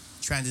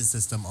transit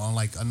system on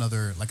like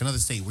another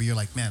state where you're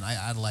like, man,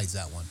 I idolize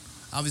that one.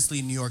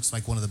 Obviously, New York's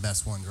like one of the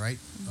best ones, right?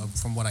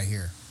 From what I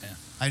hear. Yeah.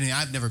 I mean,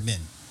 I've never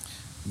been.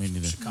 Me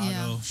neither.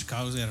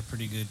 Chicago's got a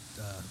pretty good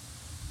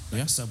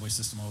Yeah. subway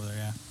system over there.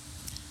 Yeah.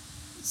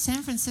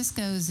 San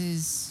Francisco's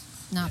is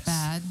not Yes.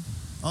 bad.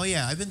 Oh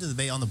yeah, I've been to the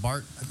Bay on the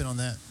BART. I've been on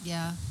that.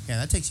 Yeah, Yeah,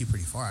 that takes you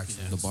pretty far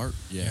actually. The BART?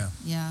 Yeah.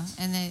 yeah,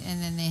 and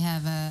then they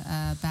have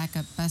a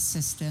backup bus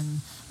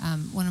system.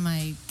 One of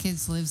my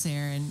kids lives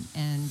there,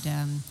 and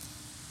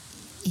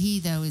he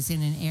though is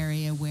in an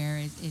area where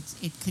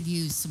it could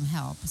use some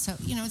help. So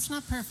it's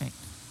not perfect,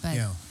 but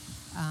Yeah.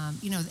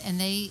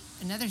 and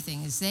another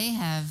thing is they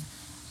have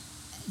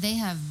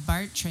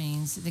BART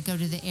trains that go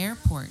to the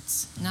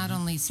airports, not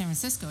only San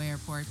Francisco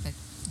Airport,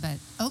 but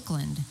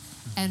Oakland,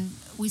 and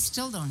we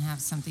still don't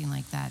have something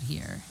like that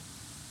here.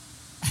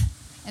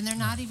 And they're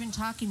not even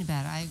talking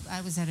about it.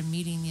 I was at a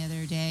meeting the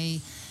other day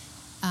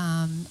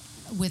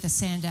with a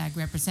Sandag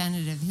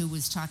representative who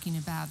was talking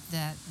about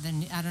that.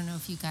 I don't know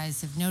if you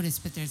guys have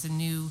noticed, but there's a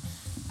new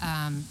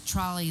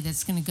trolley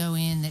that's going to go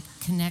in that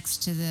connects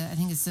to I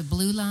think it's the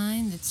Blue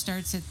Line that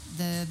starts at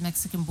the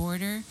Mexican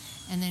border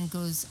and then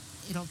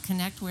it'll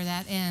connect where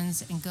that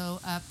ends and go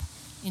up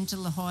into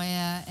La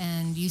Jolla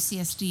and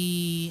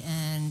UCSD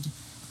and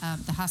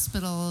the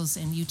hospitals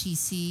and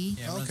UTC.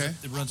 Yeah. Okay.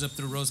 It runs up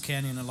through Rose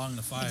Canyon along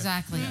the 5.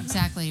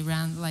 Exactly,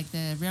 around like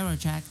the railroad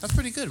track. That's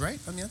pretty good, right?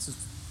 I mean, that's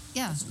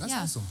Yeah, That's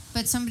yeah. awesome.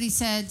 But somebody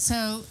said,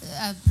 so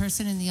a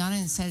person in the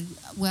audience said,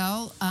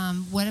 well,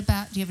 what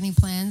about, do you have any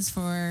plans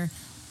for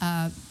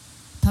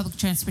public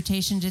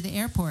transportation to the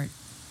airport?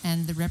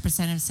 And the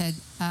representative said,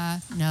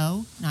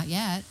 no, not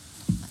yet.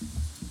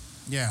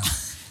 yeah.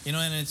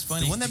 And it's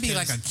funny. Wouldn't that be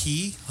like a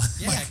key?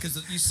 Yeah, because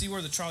you see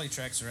where the trolley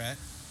tracks are at.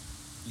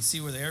 You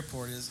see where the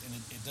airport is, and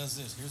it does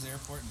this. Here's the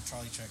airport, and the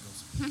trolley track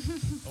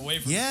goes away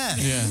from Yeah.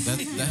 Yeah,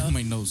 that don't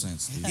make no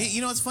sense, dude.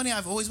 It's funny.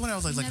 I've always wondered. I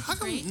was like, Isn't that how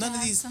come great to none of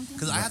have these? something?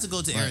 Because I have to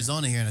go to Right.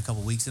 Arizona here in a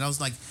couple weeks, and I was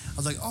like,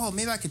 oh,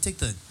 maybe I could take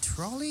the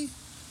trolley.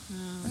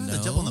 I have to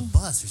No. jump on the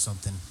bus or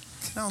something.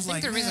 And I was I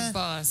think like, there is eh. a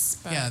bus.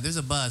 But Yeah, there's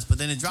a bus, but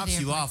then it drops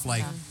you airport, off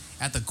like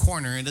yeah. at the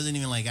corner. It doesn't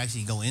even like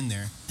actually go in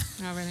there,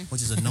 Oh, really?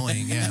 which is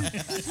annoying. Yeah,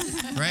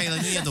 right.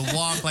 Like you have to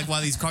walk like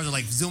while these cars are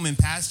like zooming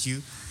past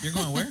you. You're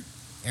going where?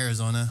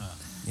 Arizona.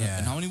 Yeah.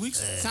 And how many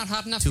weeks? It's not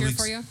hot enough 2 here weeks.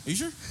 for you? Are you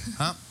sure?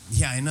 Huh?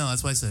 Yeah, I know.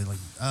 That's why I said like,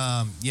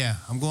 yeah,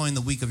 I'm going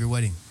the week of your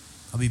wedding.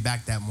 I'll be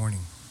back that morning.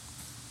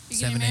 You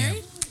getting 7 a.m.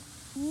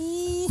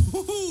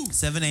 married?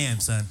 7 a.m.,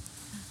 son.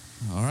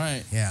 All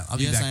right. Yeah, I'll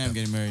be yes, back I am though.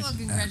 getting married. Well,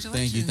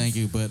 congratulations. Thank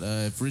you. But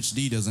if Rich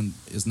D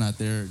is not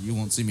there, you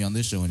won't see me on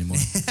this show anymore.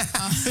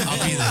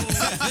 I'll be there.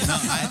 No,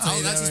 I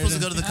was actually supposed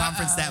to go to the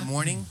conference that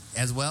morning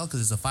as well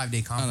because it's a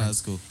 5-day conference.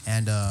 that's cool.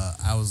 And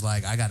I was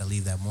like, I got to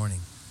leave that morning.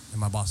 And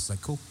my boss was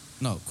like, cool.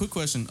 No, quick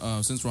question.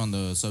 Since we're on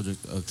the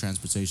subject of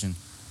transportation,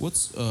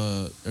 what's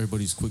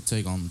everybody's quick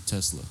take on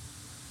Tesla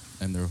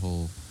and their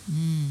whole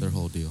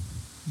deal?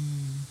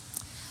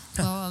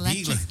 Well,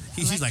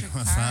 She's like,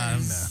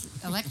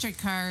 electric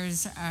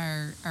cars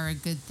are a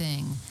good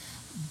thing,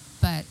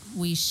 but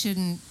we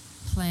shouldn't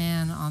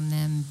plan on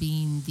them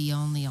being the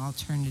only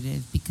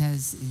alternative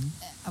because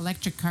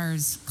electric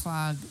cars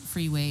clog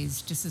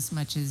freeways just as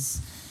much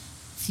as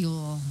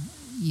fuel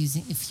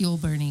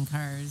burning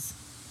cars.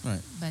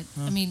 Right. But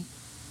I mean,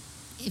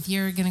 if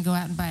you're going to go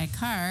out and buy a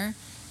car,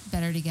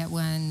 better to get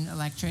one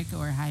electric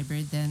or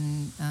hybrid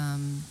than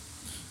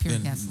pure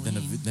gasoline.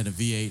 Than a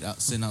V8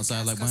 sitting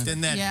outside like mine.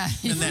 Then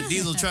that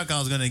diesel truck I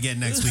was going to get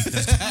next week.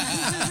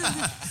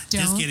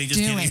 Just kidding.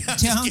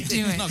 Don't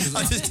do it. No, 'cause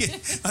I'm just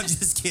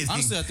kidding.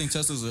 honestly, I think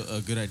Tesla's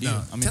a good idea.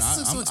 No, I mean,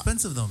 Tesla's so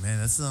expensive though, man.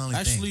 That's the only thing.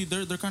 actually,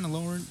 they're kind of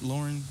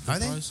lowering the Are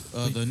they? price.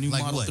 The new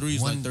Like Model what? 3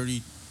 is like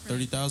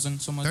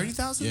 30,000, something like that.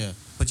 30,000? Yeah.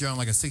 But you're on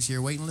like a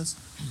 6-year waiting list?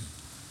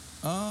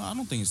 I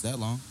don't think it's that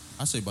long.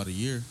 I say about a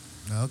year.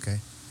 Oh, okay.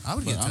 I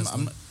would But get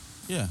Tesla.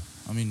 yeah.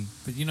 I mean,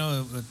 But you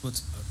know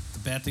what's the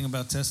bad thing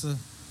about Tesla?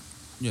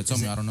 yeah. Tell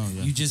me, I don't know.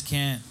 Yeah. You just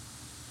can't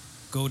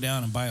go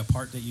down and buy a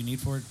part that you need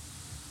for it.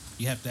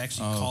 You have to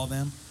actually call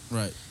them,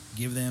 Right.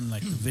 give them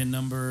like the VIN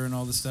number and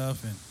all this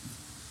stuff, and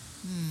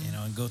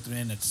and go through.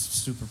 And it's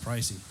super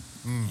pricey.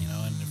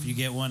 And if you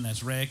get one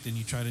that's wrecked and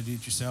you try to do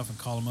it yourself and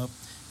call them up,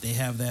 they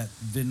have that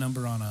VIN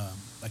number on a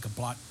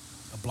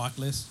block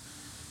list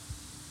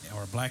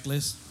or a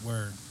blacklist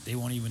where they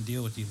won't even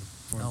deal with you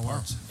for Oh, wow.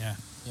 parts. Yeah.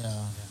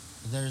 Yeah.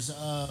 There's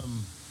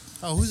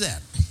Oh, who's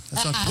that?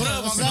 That's not What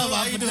up, What's Uncle? up,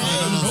 How you Uncle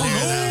doing?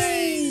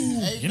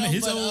 Hey, You know, no,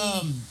 his but,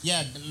 old-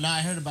 yeah, no,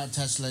 I heard about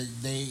Tesla.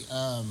 They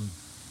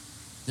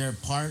their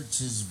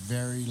parts is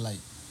very like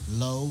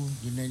low,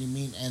 you know what I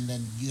mean? And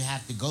then you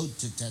have to go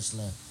to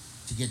Tesla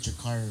to get your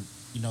car,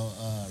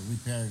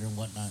 repaired and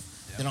whatnot.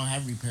 Yeah. They don't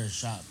have repair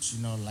shops,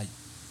 like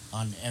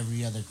on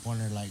every other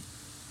corner, like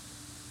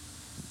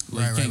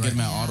Like you can't get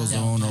them at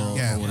AutoZone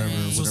Yeah. or whatever.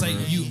 Right. So it's whatever.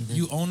 like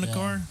you own the Yeah.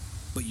 car,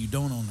 but you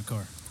don't own the car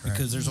Right.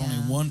 because there's only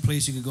Yeah. one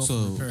place you could go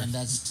So- for repair. and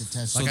that's to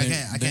Tesla. Like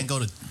So I can't go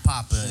to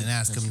Papa and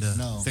ask him to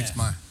No. fix Yeah.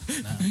 my.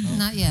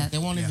 Not yet. They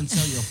won't even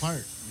sell you a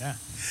part. Yeah.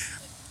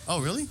 Oh,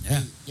 really?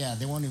 Yeah. Yeah,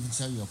 they won't even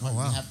sell you a part. Oh,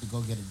 wow. You have to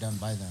go get it done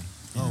by them.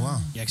 Oh,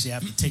 wow. You actually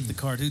have to take the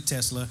car to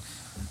Tesla,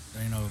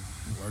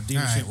 or dealership.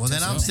 All right. Well, then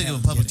Tesla, I'm sticking and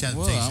with public get it.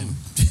 transportation.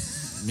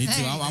 Me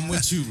too. I'm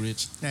with you,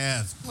 Rich.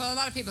 Yeah. Well, a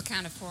lot of people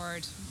can't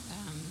afford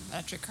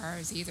electric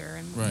cars either,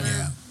 and Right.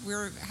 Yeah.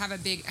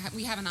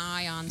 we have an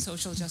eye on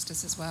social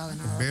justice as well in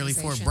our Barely for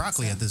organization,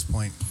 broccoli so- at this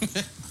point.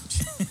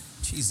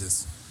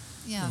 Jesus.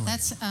 Yeah,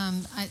 that's.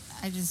 I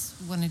just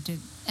wanted to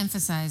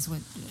emphasize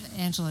what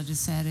Angela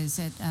just said is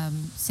that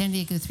San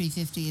Diego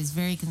 350 is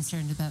very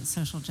concerned about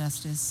social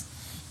justice,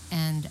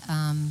 and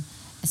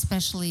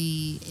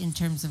especially in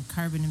terms of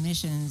carbon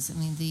emissions. I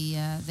mean,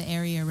 the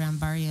area around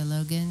Barrio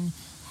Logan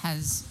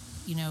has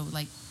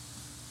like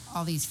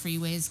all these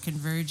freeways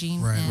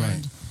converging, Right,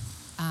 and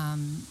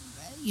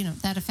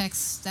that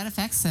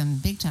affects them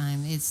big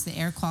time. It's the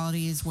air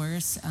quality is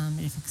worse.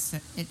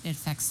 It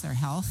affects their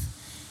health.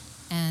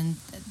 And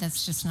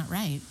that's just not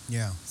right.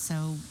 Yeah.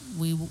 So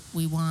we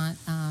want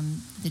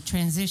the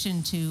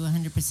transition to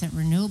 100%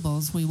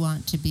 renewables. We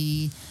want to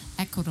be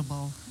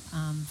equitable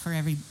for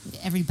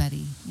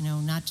everybody.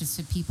 Not just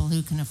the people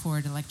who can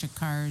afford electric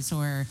cars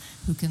or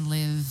who can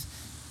live,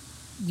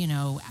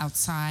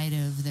 outside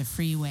of the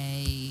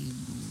freeway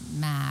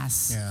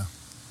mass. Yeah.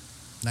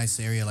 Nice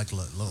area like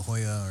La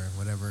Jolla or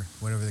whatever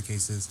the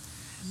case is.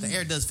 The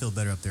air does feel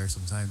better up there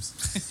sometimes.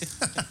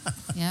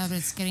 Yeah, but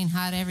it's getting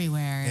hot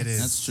everywhere. It is.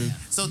 That's true.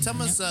 So tell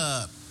us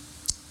a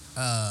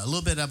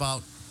little bit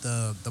about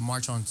the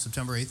march on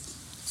September 8th.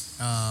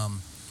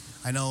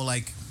 I know,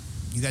 like,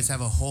 you guys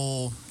have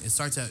it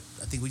starts at,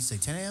 I think, what'd you say,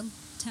 10 a.m.?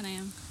 10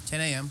 a.m.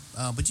 10 a.m.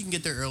 But you can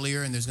get there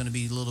earlier, and there's going to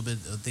be a little bit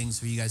of things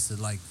for you guys to,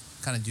 like,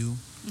 kind of do.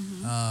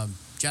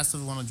 Jasper,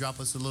 want to drop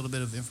us a little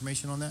bit of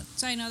information on that?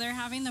 So I know they're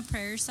having the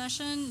prayer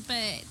session,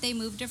 but they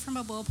moved it from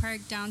Balboa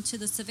Park down to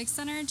the Civic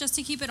Center just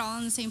to keep it all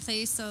in the same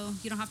place so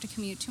you don't have to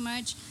commute too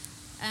much.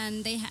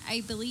 And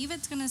I believe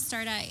it's going to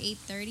start at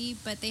 8:30,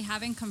 but they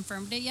haven't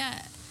confirmed it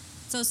yet.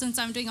 So since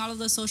I'm doing all of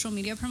the social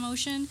media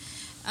promotion,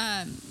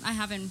 I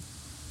haven't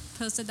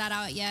posted that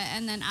out yet.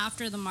 And then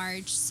after the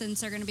march,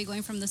 since they're going to be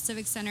going from the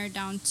Civic Center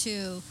down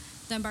to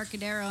the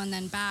Embarcadero and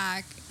then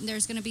back,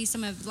 there's going to be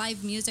some of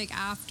live music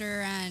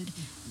after and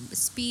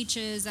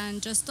speeches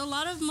and just a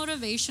lot of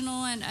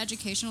motivational and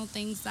educational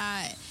things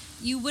that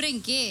you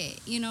wouldn't get,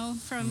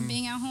 from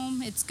being at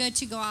home. It's good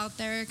to go out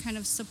there, kind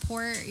of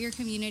support your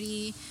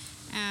community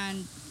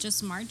and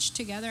just march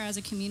together as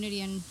a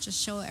community and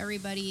just show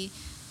everybody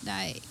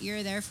that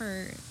you're there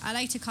for. I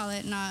like to call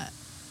it not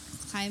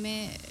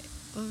climate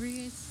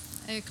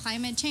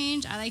climate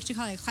change. I like to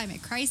call it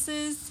climate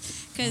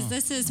crisis because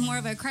this is more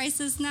of a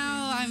crisis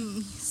now.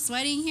 I'm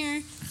sweating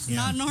here. It's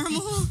not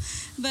normal,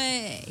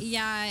 but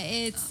yeah,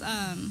 it's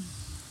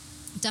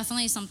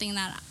definitely something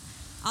that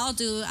I'll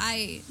do.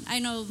 I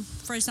know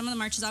for some of the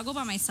marches I'll go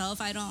by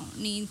myself. I don't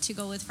need to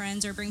go with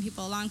friends or bring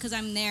people along because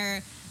I'm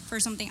there for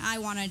something I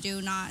want to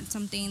do, not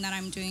something that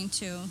I'm doing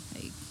to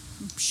like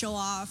show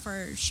off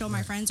or show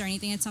my friends or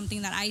anything. It's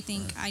something that I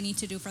think I need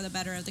to do for the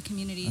better of the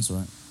community. That's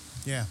right.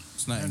 Yeah,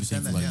 It's not I anything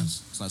understand for that, like. yeah.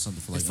 It's not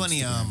something for like. It's funny.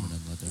 Instagram or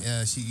nothing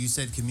like that. You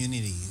said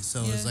community,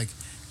 so it's like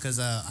because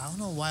I don't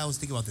know why I was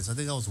thinking about this. I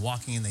think I was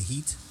walking in the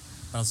heat,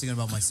 but I was thinking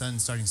about my son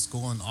starting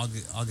school on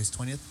August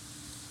 20th,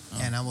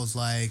 and I was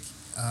like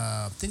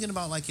thinking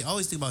about like I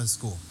always think about his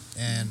school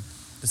and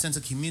the sense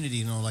of community.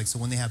 You know, like so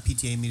when they have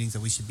PTA meetings,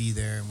 that we should be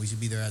there and we should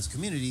be there as a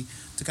community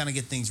to kind of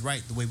get things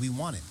right the way we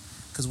want it.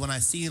 Because when I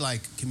see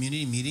like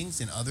community meetings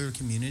in other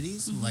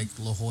communities like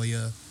La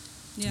Jolla,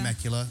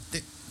 Temecula,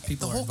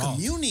 People the are whole involved.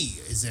 community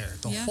is there.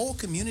 The Yeah. whole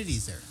community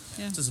is there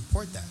Yeah. to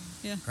support that.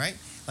 Yeah. Right?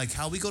 Like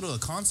how we go to a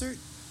concert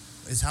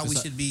is how we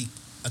should be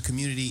a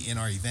community in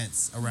our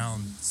events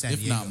around San If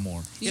Diego. not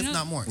more. You If know-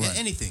 not more. Right.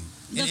 Anything.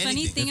 The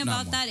funny thing If not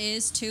about more. that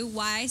is too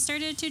why I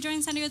started to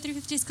join San Diego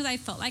 350 is because I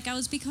felt like I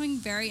was becoming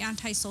very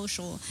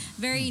antisocial,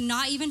 very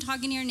not even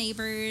talking to your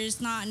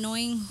neighbors, not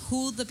knowing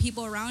who the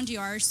people around you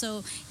are.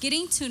 So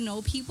getting to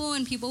know people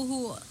and people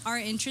who are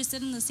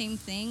interested in the same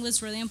thing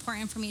was really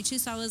important for me too.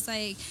 So I was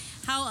like,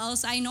 how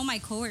else? I know my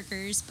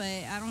coworkers, but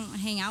I don't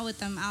hang out with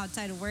them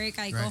outside of work.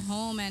 I go Right.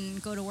 home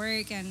and go to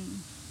work and.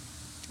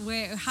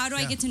 How do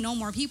I Yeah. get to know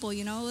more people?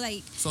 You know,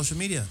 like Social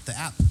media, the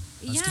app.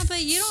 yeah,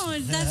 but you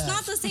don't. That's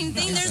not the same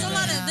thing. There's a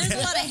lot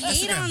of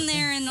hate on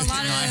there and a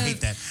lot No, of I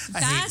hate that. I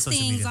hate bad social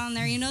things media. on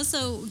there. You know,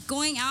 so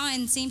going out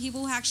and seeing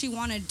people who actually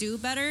want to do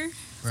better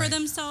for Right.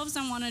 themselves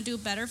and want to do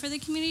better for the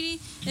community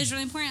is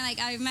really important. Like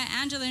I've met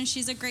Angela and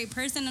she's a great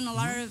person and a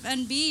lot of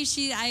and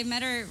I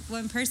met her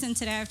in person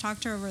today. I've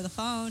talked to her over the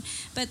phone.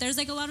 But there's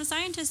like a lot of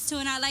scientists too,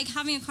 and I like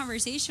having a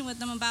conversation with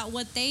them about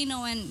what they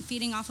know and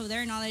feeding off of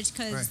their knowledge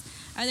because. Right.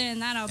 Other than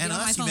that, I'll be And on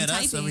my us, you phone met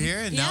typing. us over here.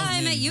 And yeah, now,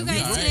 I met you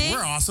guys we're, today.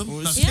 We're awesome.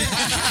 No, Yeah.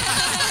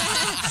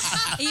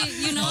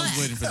 you know, I was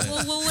waiting for that.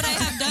 well, what would I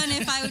have done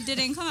if I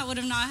didn't come? I would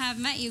have not have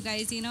met you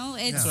guys. You know,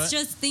 it's Yeah.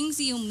 just things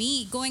you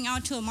meet. Going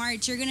out to a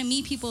march, you're gonna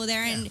meet people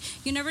there, and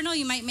you never know.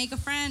 You might make a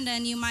friend,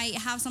 and you might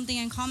have something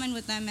in common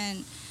with them,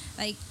 and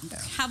like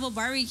have a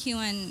barbecue,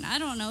 and I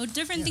don't know,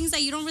 different things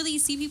that you don't really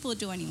see people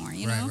do anymore.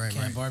 You know, Right.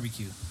 Canned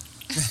barbecue.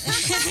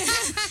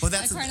 Well,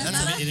 that's Carnival?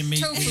 It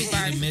emits Tofu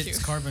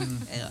carbon.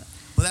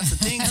 well, that's the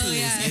thing too.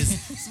 yeah. is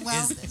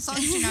Well, as long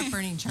as you're not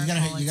burning You charcoal.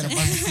 gotta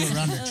barbecue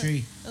around the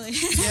tree.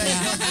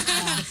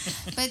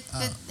 But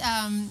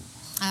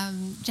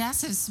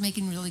Jas is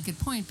making a really good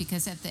point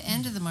because at the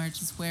end of the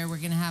march is where we're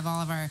going to have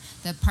all of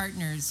the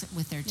partners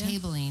with their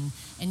tabling,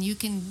 and you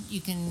can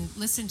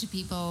listen to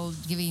people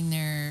giving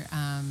their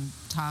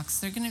talks.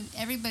 They're going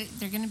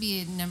to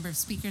be a number of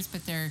speakers,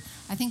 but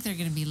I think they're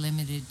going to be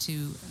limited to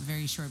a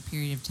very short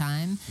period of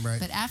time. Right.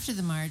 But after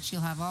the march,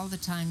 you'll have all the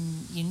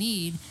time you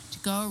need to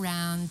go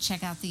around,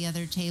 check out the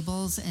other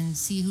tables, and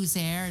see who's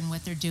there and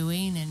what they're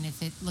doing, and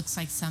if it looks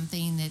like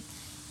something that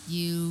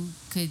you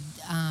could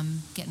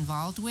get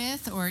involved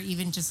with, or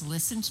even just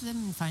listen to them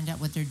and find out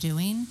what they're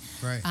doing.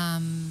 Right.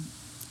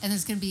 And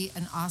there's going to be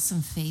an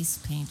awesome face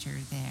painter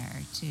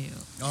there too.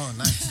 Oh,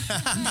 nice.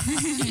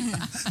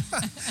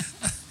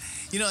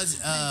 You know, it's,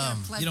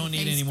 You don't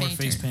need any more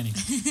face painting.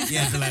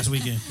 yeah, After last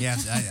weekend. yeah.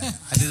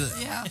 I did it.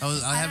 Yeah.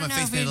 I had my don't know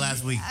face if painted it-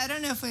 last week. I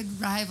don't know if it'd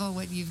rival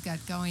what you've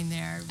got going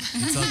there,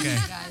 It's okay.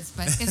 guys,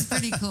 but it's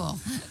pretty cool.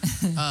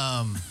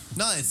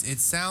 No, it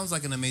sounds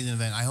like an amazing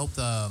event. I hope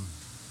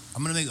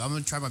I'm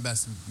gonna try my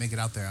best to make it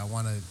out there. I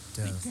wanted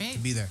Great. to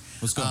be there.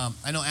 Let's go.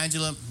 I know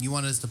Angela, you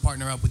want us to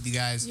partner up with you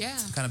guys. Yeah.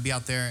 Kind of be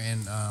out there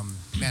and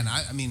man,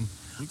 I mean,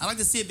 I like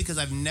to see it because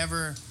I've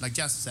never, like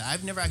Justin said,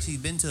 I've never actually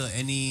been to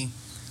any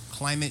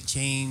climate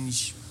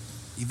change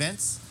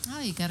events. Oh,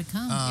 you got to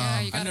come.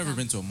 Yeah, you I've gotta never come.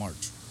 been to a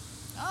march.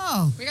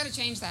 Oh, We got to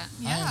change that.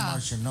 I ain't yeah.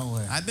 marching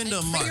nowhere. I've been to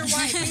a Bring your march.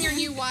 wife. Bring your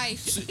new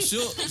wife.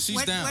 She's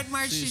What, down. what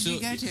march did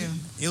you go to?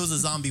 It was a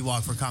zombie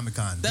walk for Comic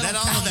Con. That That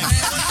don't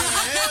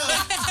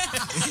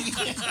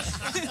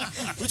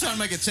We're trying to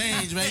make a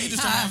change, man. You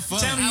just trying to have fun.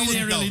 Tell me you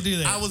didn't really do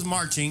that. I was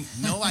marching.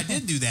 No, I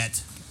did do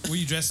that. Were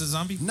you dressed as a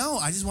zombie? No,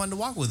 I just wanted to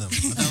walk with him. I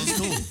thought it was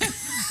cool.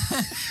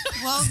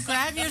 Well,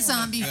 grab your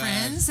zombie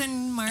friends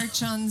and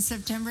march on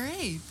September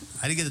 8th.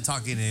 I didn't get to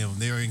talk to any of them.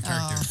 They were in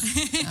character. Oh,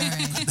 all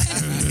right.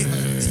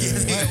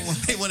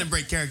 They wouldn't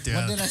break character.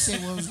 What did I say?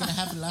 What was gonna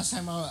happen last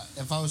time?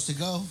 If I was to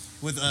go,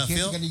 With kids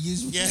Phil? are gonna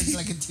use me Yeah.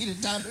 like a Tina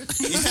Turner.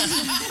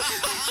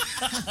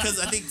 Because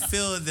I think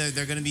Phil,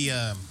 they're going to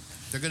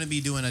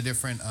be doing a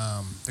different.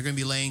 They're going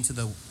to be laying to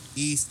the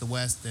east, the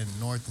west, and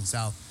north and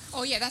south.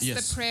 Oh yeah, that's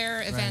Yes. the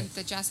prayer event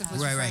that Joseph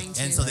was Right, referring right.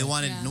 to. And so they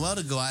wanted Yeah. Noel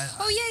to go.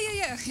 Oh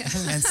yeah.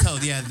 And so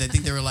yeah, I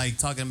think they were like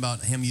talking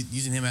about him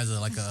using him as a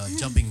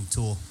jumping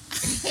tool.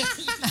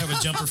 Have a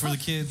jumper for the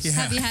kids. Yeah.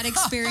 Have you had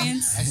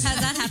experience? Has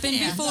that happened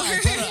before?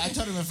 I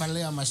told him if I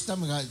lay on my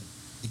stomach,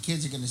 the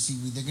kids are gonna see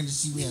me. They're gonna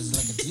see me as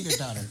like a teeter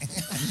totter.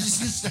 I'm just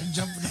gonna start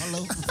jumping all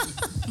over.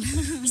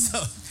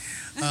 So,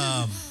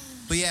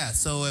 but yeah.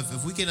 So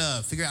if we can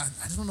figure out,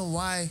 I don't know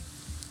why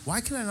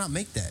can I not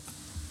make that?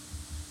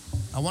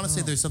 I want to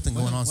say there's something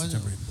going on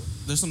September.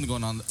 There's something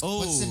going on. Oh,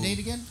 What's the date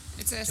again?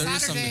 It's a There is something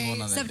Saturday.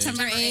 going on that day.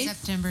 September 8th.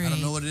 September 8th. I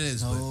don't know what it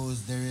is, Oh,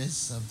 there is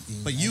something.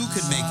 but you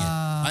could make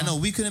it. I know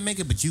we couldn't make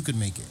it, but you could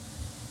make it.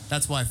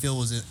 That's why Phil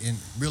was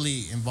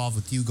really involved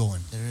with you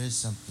going. There is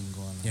something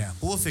going on. Yeah,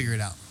 but we'll figure it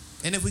out.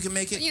 And if we can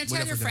make it, You know, we're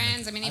tell your definitely gonna make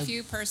friends. I mean, if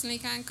you personally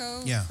can't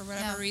go Yeah. for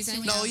whatever Yeah. reason.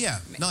 So it. No, yeah,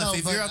 no. No,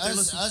 if but you're out there us,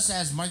 listening, us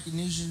as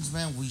Martinesians,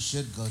 man, we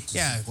should go to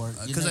Yeah, support.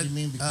 You 'cause know what I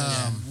mean?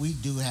 Because um, we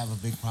do have a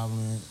big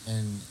problem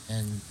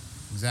and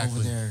exactly.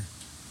 over there.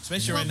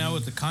 Especially right now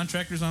with the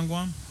contractors on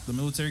Guam, the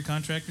military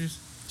contractors.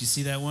 Did you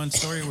see that one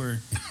story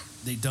where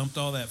they dumped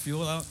all that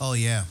fuel out? Oh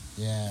yeah,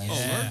 Yeah. Oh,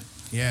 Yeah. word?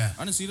 yeah,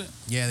 I didn't see that.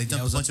 yeah. They it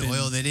dumped was a bunch up of in-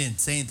 oil. They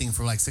didn't say anything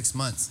for like 6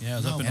 months. Yeah, it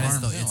was No, up in And it's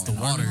Arm. the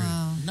water.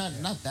 Wow.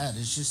 Not that.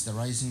 It's just the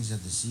risings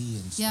of the sea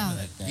and stuff Yeah.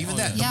 like that. Even Oh,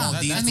 that, yeah. the Yeah,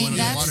 Maldives I going mean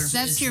underwater.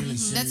 that's It's your really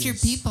that's your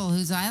serious. people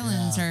whose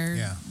islands Yeah. are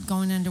Yeah.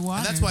 going underwater.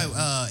 And that's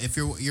why, if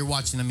you're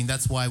watching, I mean,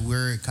 that's why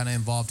we're kind of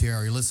involved here,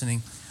 or you're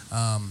listening,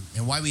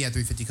 and why we had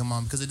 350 come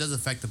on, because it does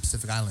affect the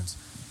Pacific Islands.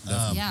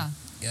 yeah.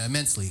 Yeah,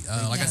 immensely.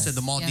 Like I Yes, said,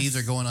 the Maldives yes.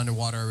 are going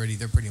underwater already.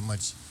 They're pretty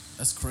much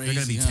That's crazy. they're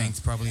going to be yeah.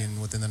 tanked probably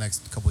within the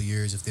next couple of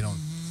years if they don't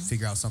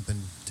figure out something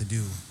to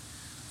do.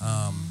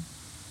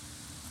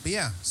 But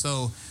yeah,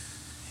 so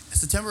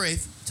September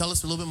 8th. Tell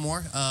us a little bit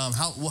more.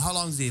 How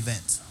long is the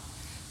event?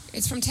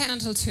 It's from 10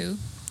 until 2.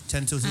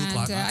 10 till 2 And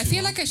o'clock. I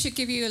feel like I should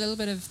give you a little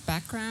bit of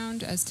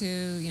background as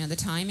to the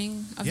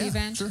timing of the Yeah,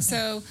 event. sure.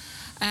 So,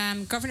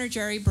 Governor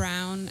Jerry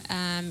Brown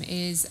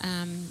is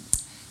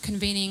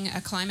convening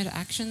a climate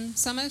action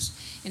summit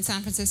in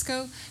San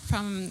Francisco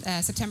from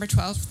September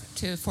 12th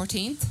to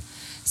 14th.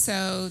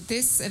 So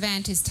this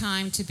event is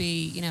timed to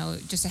be,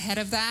 just ahead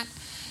of that.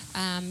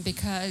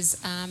 Because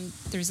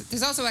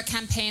there's also a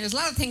campaign. There's a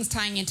lot of things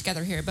tying in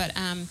together here, but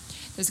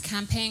there's a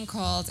campaign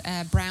called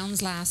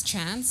Brown's Last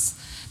Chance,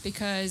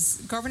 because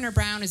Governor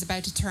Brown is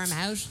about to term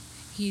out.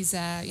 He's,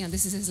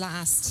 this is his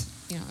last.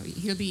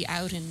 He'll be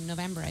out in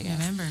November, I guess.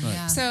 November.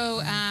 Yeah.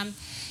 So,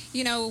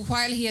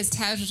 while he has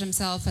touted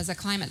himself as a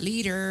climate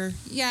leader,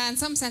 yeah, in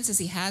some senses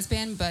he has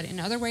been, but in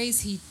other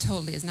ways he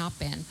totally has not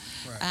been.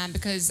 Right.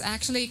 Because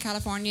actually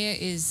California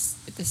is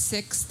the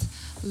 6th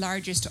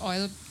largest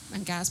oil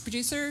and gas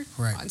producer.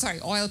 Right.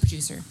 Oil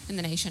producer in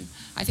the nation.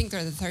 I think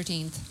they're the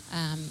 13th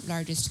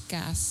largest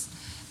gas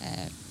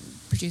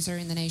producer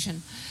in the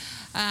nation.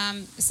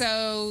 And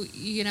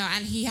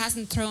he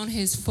hasn't thrown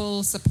his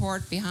full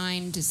support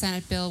behind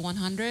Senate Bill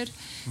 100,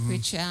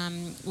 which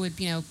would,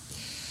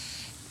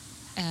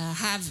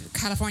 have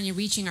California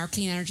reaching our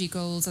clean energy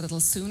goals a little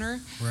sooner.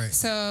 Right.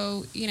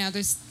 So,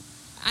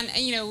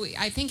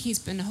 I think he's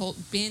been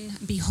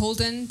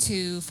beholden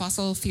to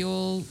fossil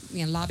fuel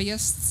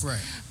lobbyists. Right.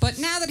 But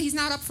now that he's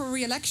not up for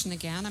re-election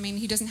again, I mean,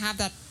 he doesn't have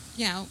that,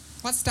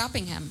 what's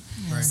stopping him?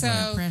 Yeah, Right.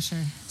 So,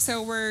 pressure.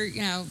 so we're,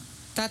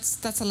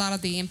 that's a lot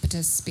of the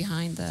impetus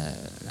behind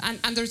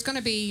and there's going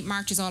to be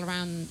marches all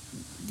around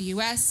the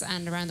U.S.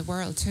 and around the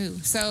world too.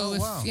 So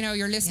wow. if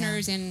your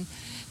listeners in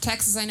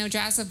Texas, I know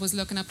Jasmine was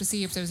looking up to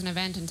see if there was an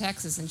event in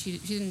Texas, and she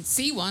didn't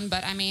see one.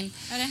 But I mean,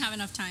 I didn't have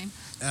enough time.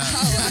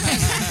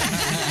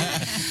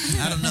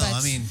 I don't know. But-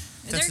 I mean,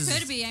 Texas There is-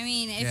 could be. I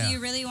mean, if Yeah. you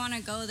really want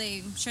to go,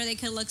 I'm sure they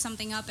could look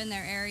something up in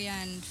their area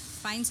and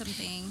find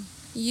something.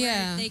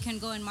 yeah. Where they can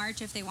go in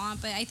March if they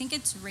want, but I think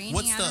it's raining.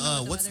 What's I don't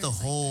know what what's weather the is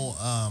like. whole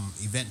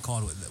event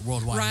called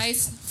worldwide?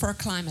 Rise for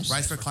Climate.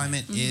 Rise for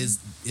Climate is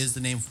the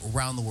name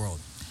around the world.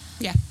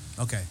 Yeah.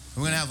 Okay,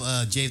 we're gonna have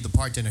Jave the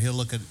bartender. He'll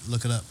look it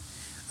up.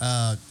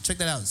 Check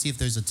that out and see if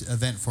there's an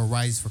event for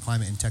Rise for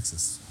Climate in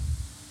Texas.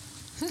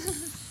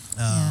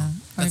 Yeah.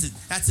 Or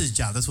That's his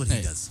job. That's what he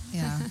Hey. does.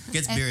 yeah.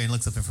 Gets beer and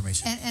looks up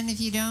information. And if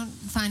you don't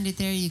find it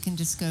there, you can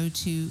just go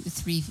to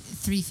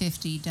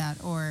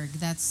 350.org.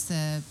 That's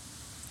the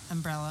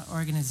umbrella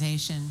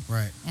organization.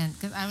 Right. And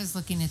cause I was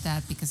looking at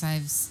that because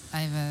I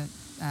have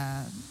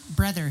a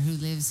brother who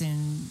lives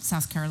in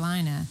South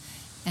Carolina,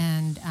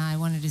 and I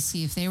wanted to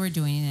see if they were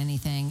doing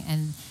anything.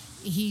 And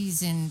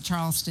he's in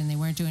Charleston. They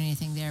weren't doing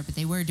anything there, but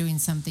they were doing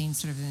something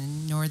sort of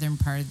in the northern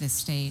part of the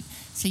state.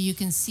 So you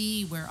can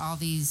see where all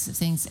these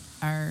things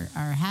are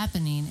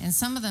happening, and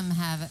some of them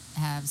have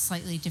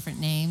slightly different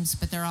names,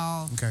 but they're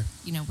all Okay.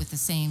 with the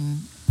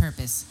same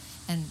purpose.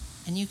 And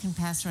you can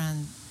pass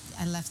around.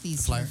 I left these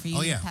The flyer? here for you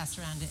Oh, yeah. to pass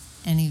around to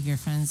any of your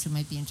friends who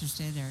might be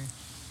interested, or.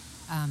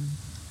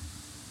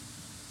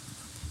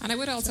 And I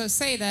would also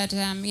say that,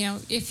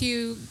 if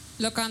you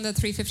look on the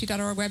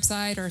 350.org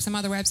website or some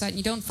other website and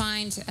you don't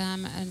find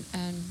an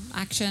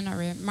action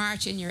or a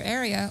march in your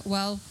area,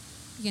 well,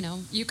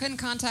 you can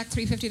contact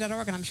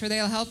 350.org, and I'm sure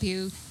they'll help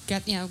you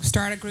get,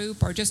 start a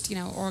group or just,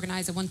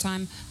 organize a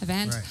one-time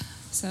event. Right.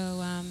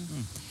 So,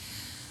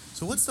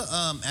 So what's the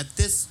at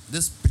this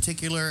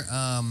particular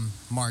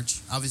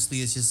march?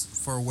 Obviously, it's just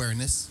for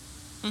awareness,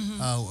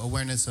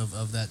 awareness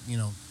of that,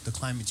 the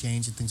climate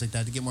change and things like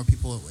that, to get more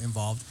people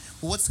involved.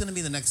 Well, what's going to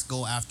be the next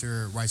goal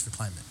after Rise for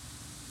Climate?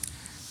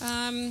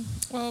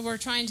 well, we're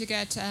trying to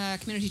get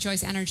community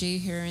choice energy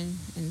here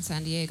in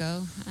San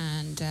Diego,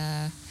 and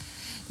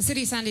the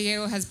city of San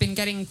Diego has been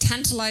getting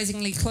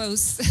tantalizingly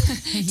close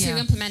to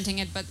implementing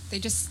it, but they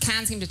just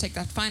can't seem to take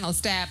that final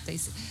step.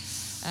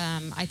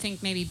 I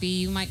think maybe B,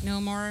 you might know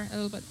a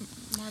little bit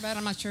more about it.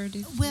 I'm not sure.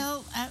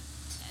 Well,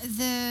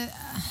 the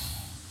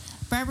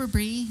Barbara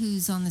Bree,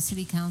 who's on the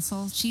city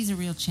council, she's a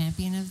real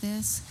champion of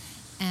this,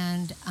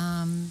 and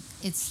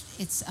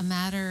it's a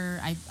matter,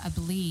 I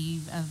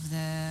believe, of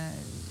the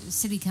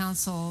city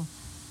council.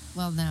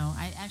 Well, no,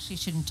 I actually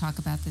shouldn't talk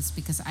about this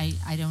because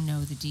I don't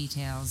know the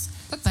details.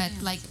 But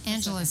like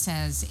Angela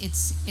says,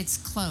 it's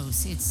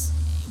close.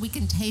 We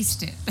can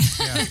taste it.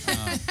 Yeah.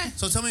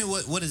 So tell me,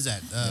 what is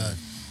that?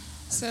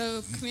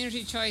 So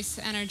community choice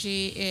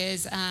energy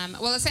is,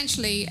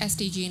 essentially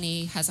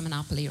SDG&E has a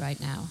monopoly right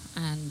now.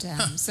 And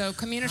so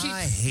community...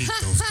 I hate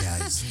those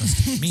guys.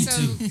 Me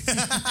too.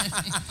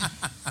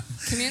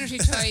 Community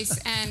choice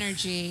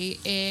energy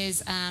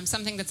is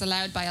something that's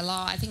allowed by a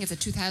law. I think it's a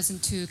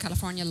 2002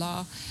 California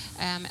law.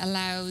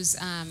 Allows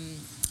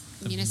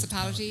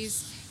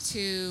municipalities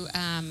to,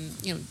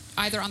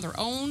 either on their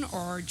own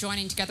or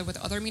joining together with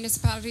other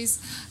municipalities,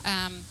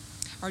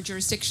 or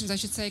jurisdictions, I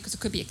should say, because it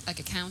could be like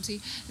a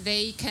county.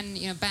 They can,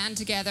 band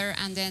together,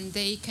 and then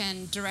they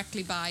can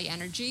directly buy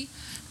energy.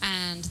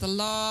 And the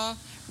law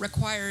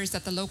requires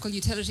that the local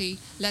utility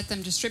let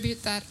them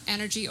distribute that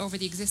energy over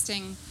the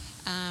existing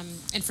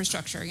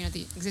infrastructure,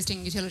 the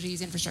existing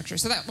utilities infrastructure.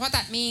 So what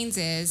that means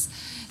is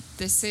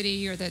the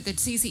city or the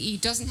CCE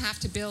doesn't have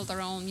to build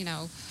their own,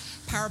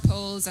 power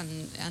poles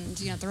and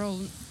their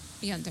own,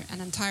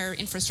 an entire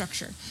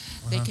infrastructure.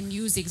 They can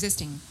use the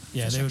existing.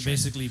 Yeah, they would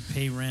basically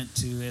pay rent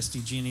to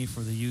SDG&E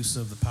for the use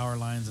of the power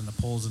lines and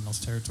the poles in those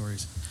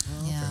territories.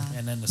 Oh, okay. Yeah.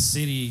 And then the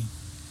city,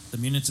 the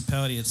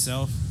municipality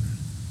itself,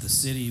 the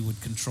city would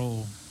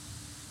control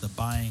the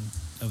buying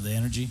of the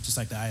energy, just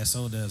like the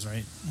ISO does,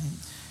 right?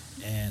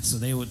 And so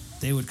they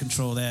would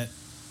control that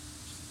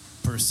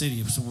per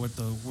city. So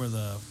where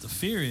the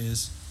fear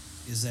is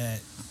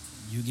that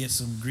you get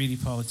some greedy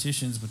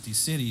politicians with these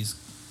cities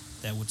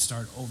that would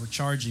start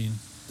overcharging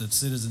the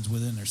citizens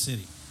within their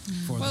city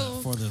for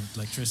the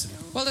electricity.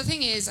 Well, the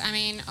thing is,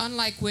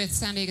 unlike with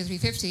San Diego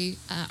 350,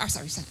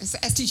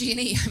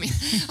 SDG&E,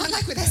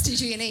 unlike with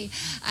SDG&E,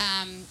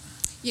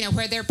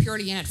 where they're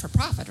purely in it for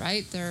profit,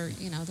 right? They're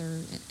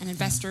an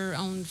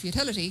investor-owned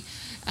utility.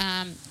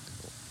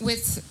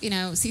 With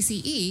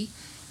CCE,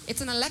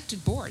 it's an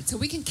elected board, so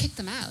we can kick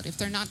them out if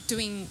they're not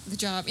doing the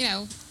job,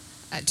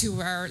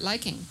 to our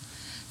liking.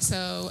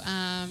 So,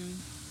 and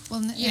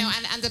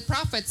the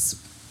profits,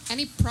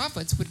 any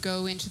profits would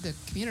go into the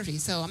community.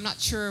 So I'm not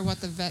sure what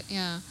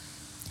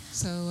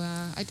So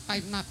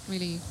I'm not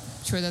really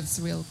sure that's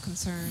a real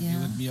concern. Yeah.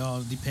 It would be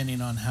all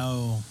depending on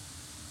how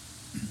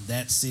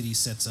that city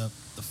sets up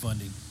the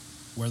funding,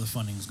 where the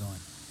funding's going.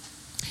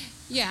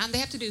 Yeah, and they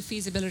have to do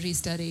feasibility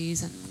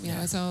studies, and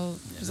it's all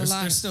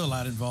there's still a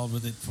lot involved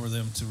with it for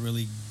them to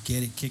really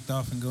get it kicked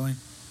off and going.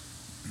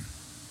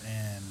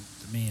 And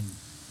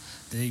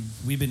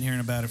we've been hearing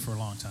about it for a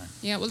long time.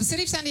 Yeah, well, the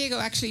city of San Diego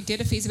actually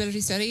did a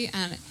feasibility study,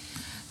 and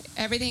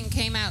everything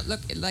came out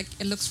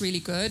it looks really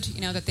good.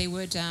 That they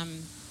would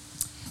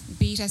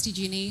beat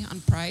SDG&E on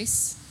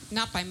price,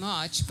 not by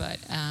much, but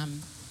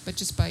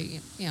just by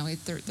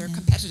they're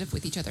competitive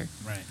with each other.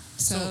 Right.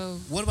 So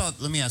what about?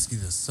 Let me ask you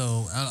this.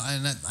 So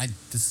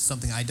this is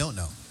something I don't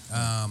know.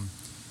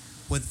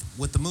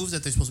 With the moves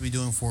that they're supposed to be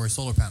doing for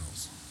solar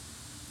panels.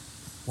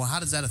 Well,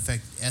 how does that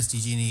affect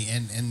SDG&E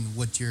and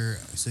what you're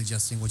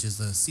suggesting, which is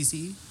the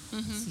CCE?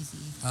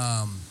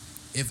 CCE.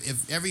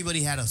 If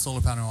everybody had a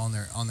solar panel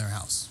on their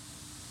house,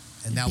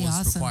 and that was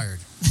awesome. required,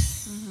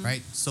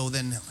 right? So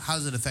then, how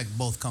does it affect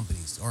both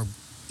companies or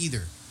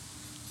either?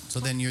 So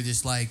then you're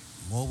just like,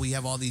 well, we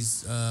have all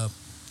these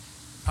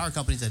power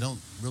companies that don't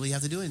really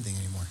have to do anything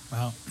anymore.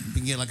 Well, you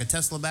can get like a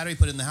Tesla battery,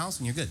 put it in the house,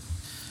 and you're good.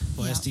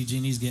 Well, Yeah.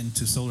 SDG&E's getting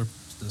to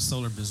the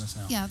solar business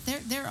now. Yeah,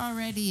 they're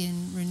already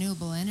in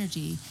renewable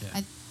energy.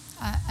 Yeah.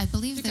 I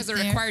believe Because that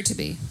they're required to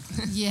be,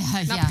 Yeah,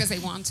 not because they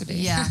want to be.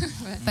 Yeah,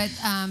 but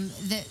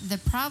the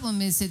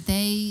problem is that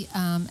they,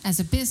 as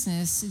a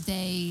business,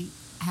 they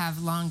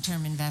have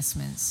long-term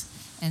investments,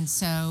 and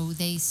so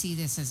they see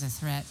this as a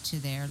threat to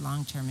their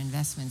long-term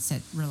investments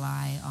that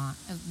rely on,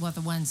 the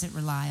ones that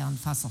rely on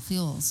fossil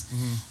fuels.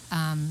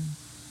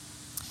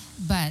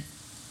 But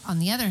on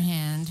the other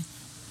hand,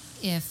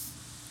 if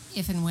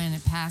and when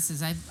it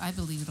passes, I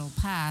believe it'll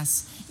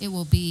pass. It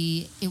will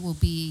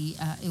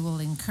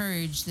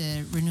encourage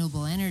the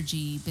renewable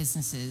energy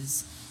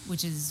businesses,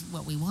 which is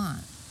what we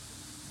want.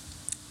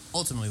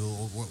 Ultimately,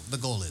 the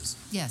goal is.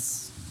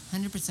 Yes,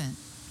 100%.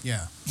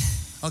 Yeah.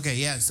 Okay,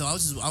 yeah. So I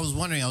was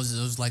wondering. I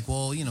was like,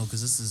 well,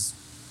 because this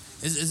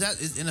is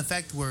that in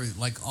effect where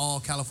like all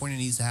California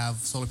needs to have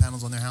solar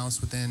panels on their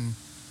house within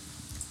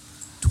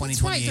That's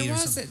right. 2028 or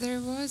something?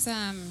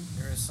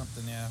 There is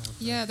something, yeah. with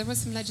the- Yeah, there was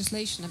some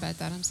legislation about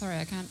that. I'm sorry,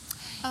 I can't.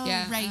 Oh,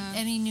 Yeah, right.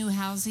 Any new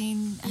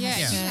housing has Yeah,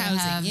 to new housing,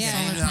 have yeah.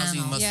 solar Any new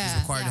housing panels. is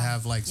required to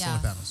have like Yeah. solar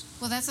panels.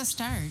 Well, that's a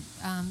start.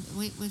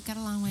 We've got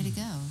a long way to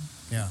go.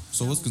 Yeah.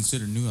 So what's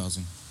considered new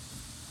housing?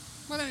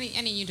 Well,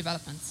 any new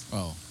developments.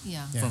 Oh,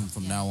 Yeah. Yeah.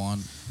 from now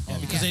on. Yeah, Oh,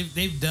 because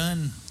they've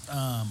done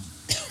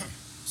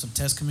some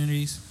test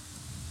communities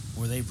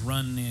where they've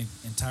run the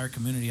entire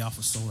community off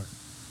of solar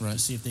Right. to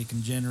see if they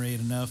can generate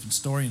enough and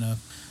store enough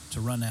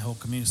to run that whole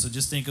community. So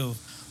just think of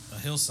a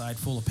hillside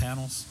full of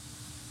panels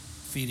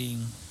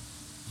feeding,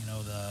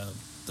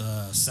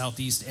 the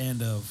southeast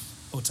end of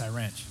Otay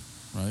Ranch.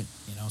 Right.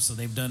 So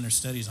they've done their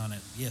studies on it.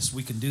 Yes,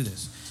 we can do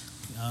this.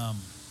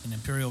 In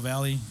Imperial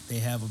Valley, they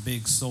have a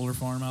big solar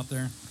farm out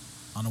there.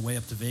 On the way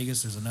up to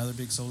Vegas, there's another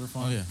big solar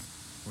farm. Oh yeah.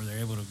 Where they're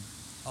able to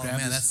Oh grab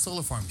man, this. that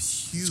solar farm is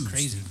huge. It's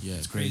crazy. dude. Yeah,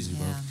 it's crazy,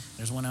 bro. Yeah.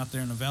 There's one out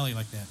there in the valley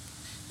like that,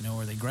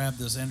 where they grab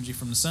this energy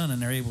from the sun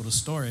and they're able to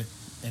store it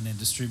and then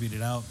distribute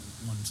it out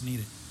when it's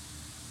needed.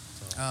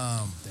 So,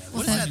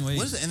 What is there's that? many ways.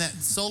 What is it in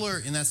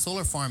that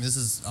solar farm? This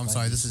is. I'm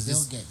sorry. This is Still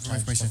just get for charged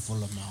information. a full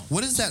amount.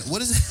 What is that?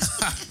 What is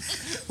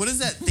what is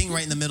that thing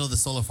right in the middle of the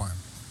solar farm?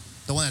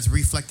 The one that's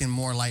reflecting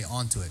more light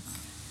onto it.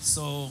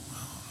 So,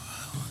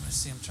 let's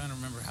see. I'm trying to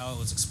remember how it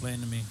was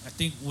explained to me. I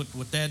think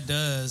what that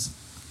does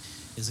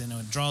is, it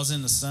draws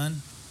in the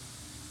sun,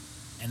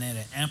 and then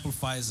it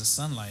amplifies the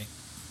sunlight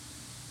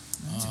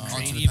to Onto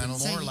create the even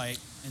panels? more light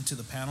into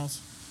the panels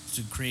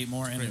to create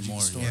more energy more,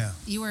 to store. Yeah.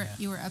 You were Yeah.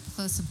 you were up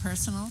close and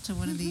personal to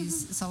one of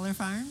these solar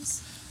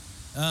farms.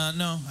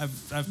 No,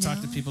 I've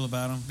talked to No? people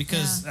about them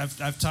because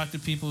I've talked to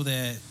people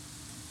that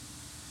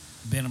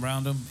been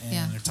around them and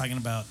Yeah. they're talking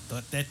about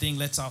that thing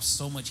lets off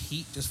so much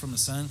heat just from the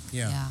sun.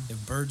 Yeah.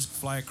 If birds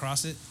fly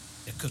across it,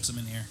 it cooks them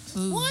in the air.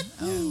 Ooh. What?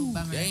 Oh,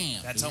 bummer.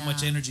 Damn. That's how Yeah.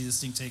 much energy this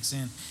thing takes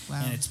in,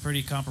 Wow. and it's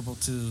pretty comparable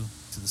to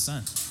the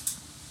sun.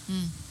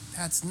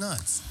 That's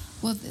nuts.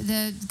 Well,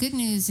 the good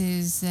news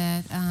is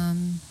that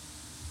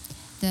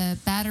the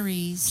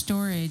battery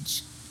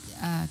storage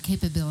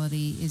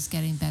capability is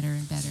getting better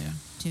and better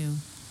too.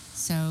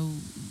 So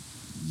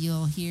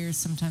you'll hear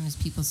sometimes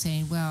people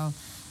saying, "Well,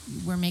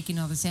 we're making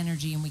all this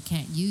energy and we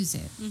can't use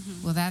it."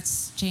 Well,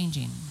 that's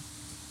changing.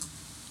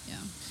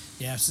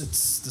 Yeah,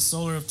 it's the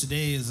solar of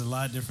today is a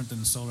lot different than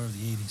the solar of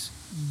the 80s.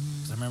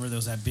 'Cause I remember there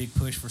was that big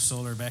push for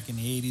solar back in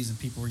the 80s, and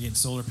people were getting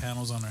solar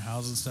panels on their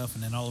houses and stuff,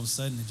 and then all of a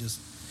sudden it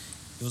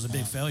was a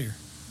big failure.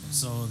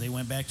 So they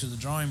went back to the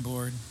drawing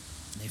board,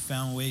 and they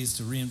found ways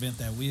to reinvent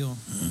that wheel,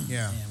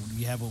 Yeah. and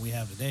we have what we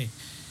have today.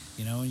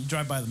 You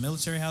drive by the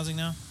military housing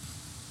now,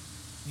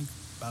 I think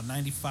about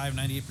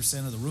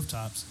 98% of the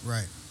rooftops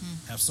Right.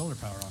 have solar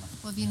power on them.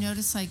 Well, have you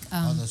noticed like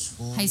All the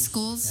schools. high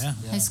schools, Yeah.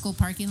 high school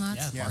parking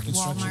lots, Yeah, parking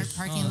Walmart structures.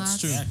 parking that's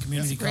lots? true. Yeah,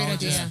 community Great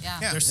colleges. idea. Yeah.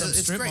 Yeah. There's some it's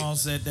strip great.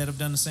 malls that have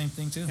done the same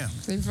thing too. Yeah.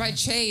 They provide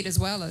shade as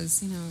well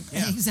as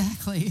Yeah.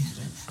 Exactly.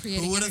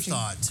 creating. Who would have energy,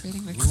 thought?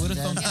 creating Who would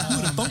have Then,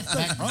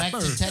 thought? back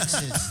to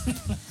Texas.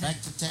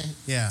 Back to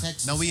Yeah.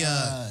 Texas. No, we,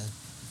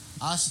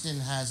 Austin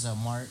has a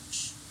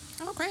march,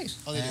 Oh, great!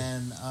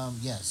 and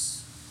yes,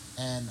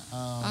 and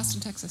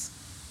Austin, Texas.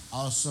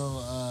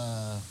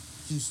 also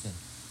Houston.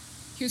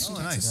 Houston,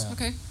 Oh, nice. Texas. Yeah.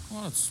 Okay.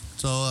 Well, it's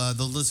So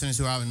the listeners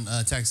who are out in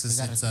Texas, We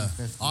got it's a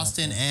 350 up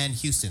Austin there. and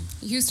Houston.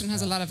 Houston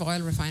has a lot of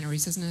oil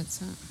refineries, isn't it?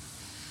 So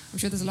I'm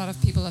sure there's a lot of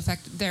people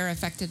affected. They're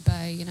affected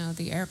by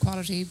the air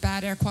quality,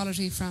 bad air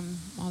quality from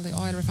all the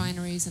oil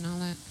refineries and all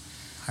that.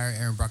 Hire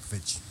Aaron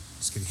Brockovich.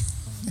 Just kidding.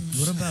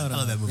 What about I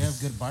love that We movie. have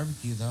good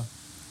barbecue though.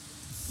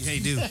 Yeah,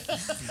 you do.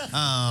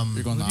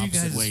 you're going the what are you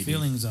opposite guys' way. dude.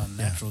 feelings on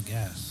natural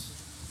gas?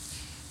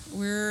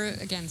 We're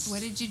against.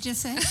 What did you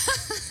just say?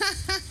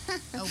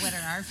 Oh, what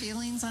are our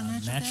feelings on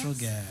natural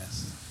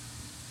gas?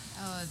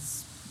 Oh,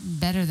 it's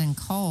better than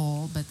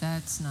coal, but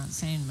that's not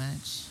saying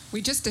much.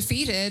 We just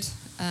defeated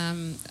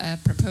a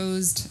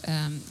proposed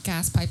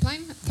gas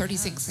pipeline,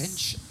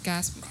 36-inch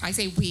gas. I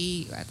say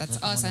we, that's Like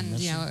the us one in and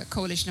Mission? a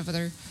coalition of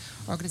other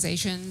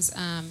organizations.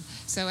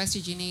 So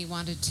SDG&E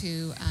wanted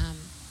to.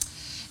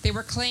 They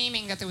were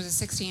claiming that there was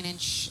a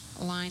 16-inch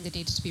line that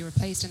needed to be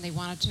replaced, and they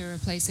wanted to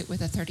replace it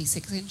with a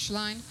 36-inch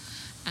line.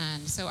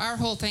 And so our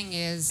whole thing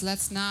is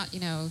let's not,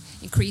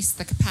 increase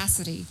the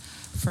capacity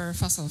for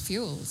fossil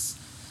fuels.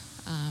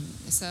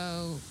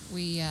 So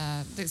we,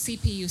 the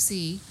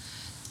CPUC,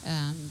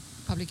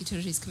 Public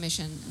Utilities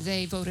Commission,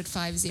 they voted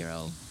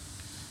 5-0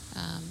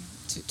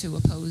 to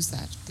oppose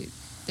that.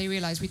 They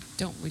realized we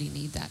don't really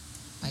need that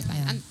pipeline.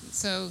 Yeah. And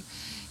so,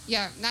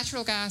 yeah,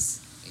 natural gas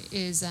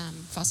is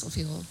fossil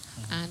fuel,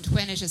 and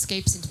when it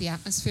escapes into the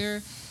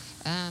atmosphere,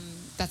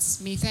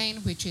 that's methane,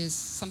 which is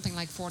something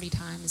like 40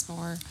 times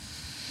more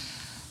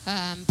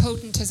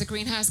potent as a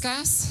greenhouse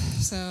gas.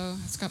 So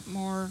it's got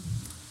more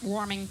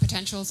warming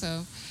potential.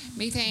 So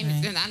methane,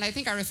 Right. and I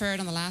think I referred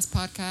on the last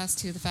podcast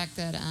to the fact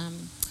that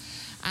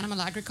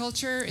animal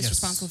agriculture is Yes.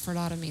 responsible for a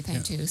lot of methane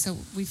Yeah. too. So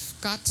we've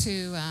got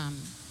to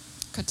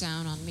cut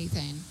down on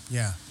methane.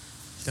 Yeah,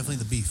 definitely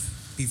the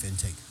beef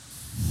intake.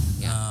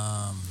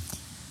 Yeah.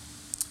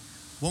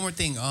 One more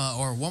thing,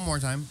 or one more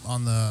time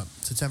on the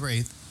September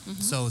 8th.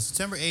 So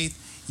September 8th,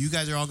 you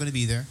guys are all going to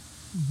be there.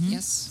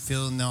 Yes.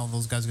 Phil and all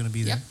those guys are going to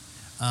be there.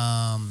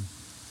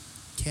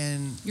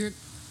 Can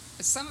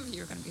Some of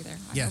you are going to be there.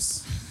 I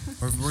yes,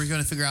 we're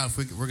going to figure out if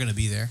we're going to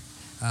be there.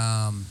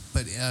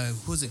 But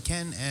who is it?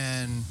 Ken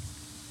and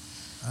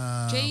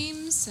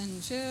James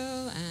and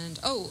Phil and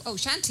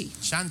Shanti.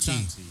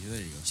 Shanti. There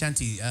you go.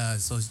 Shanti.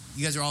 So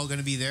you guys are all going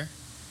to be there.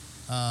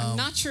 I'm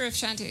not sure if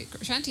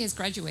Shanti has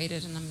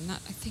graduated, and I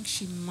think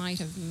she might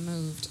have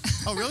moved.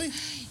 Oh, really?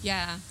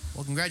 Yeah.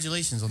 Well,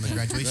 congratulations on the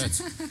graduation.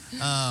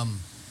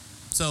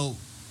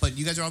 But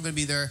you guys are all going to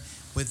be there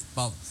with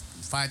about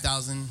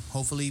 5,000,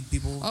 hopefully,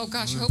 people. Oh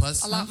gosh, hope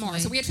plus. a lot more.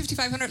 So we had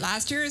 5,500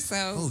 last year. So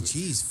Oh,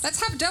 jeez.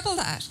 let's have double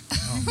that.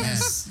 Oh, man.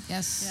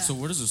 Yes. So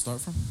where does it start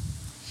from?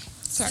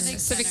 Sorry,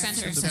 Civic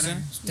Center.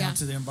 Center? Down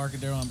to the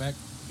Embarcadero and back.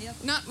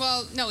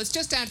 No, it's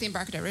just down at the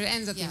Embarcadero. It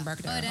ends at the Yeah.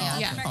 Embarcadero. Oh, it ends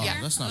yeah. at the Oh,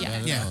 yeah. that's not yeah.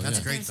 bad. Yeah, at all, that's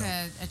great.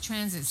 There's a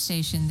transit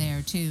station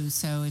there too.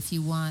 So if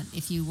you want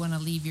to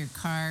leave your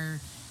car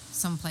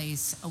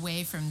someplace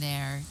away from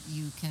there,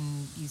 you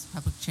can use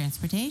public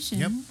transportation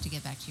Yep. to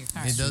get back to your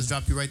car. It does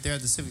drop you right there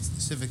at the Civic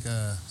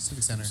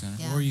Center.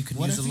 Yeah. Or you can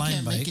What use if a you line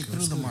can't bike. make it or through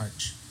the scooter.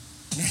 march?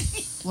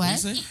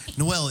 What?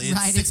 Noel, it's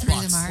Ride 6 it through the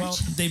blocks. march. Well,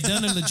 they've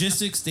done the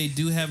logistics. They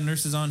do have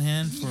nurses on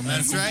hand for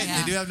That's medical right.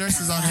 Yeah. They do have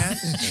nurses on hand.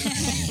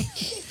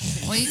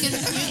 Well, you can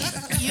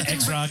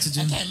extra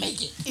oxygen. Can't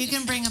make it. you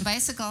can bring a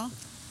bicycle.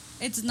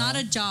 It's not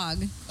a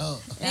jog.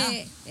 Oh,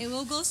 It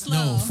will go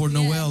slow. No, for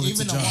Yeah. Noel, it's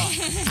a even a job. walk.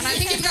 And I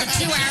think you've got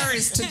 2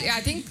 hours to. I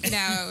think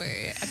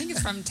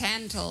it's from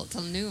 10 till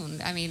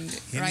noon. I mean,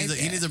 He right?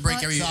 needs a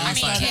break every So I mean,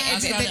 5 I'll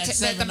start at the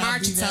 7, I'll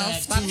march be there itself,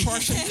 at that 2.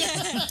 portion.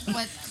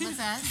 What's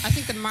that? I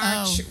think the march,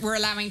 Oh. we're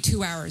allowing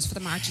 2 hours for the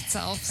march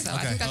itself. So I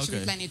Okay. think that should be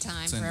Okay. plenty of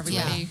time Send for it to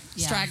everybody,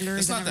 Yeah. stragglers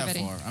It's not and that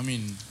everybody. far. I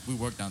mean, we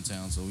work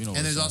downtown, so you know.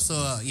 And there's what's up.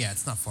 also,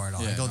 it's not far at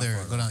all. Yeah, I go not there,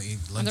 far at go all. down, eat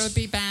lunch. And there will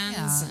be bands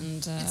Yeah. and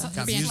It's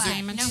there'll be music.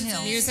 entertainment, No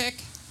hills. music.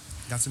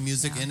 Got some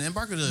music. Yeah. And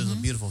Embarcadero is a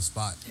beautiful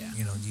spot.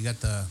 You know, you got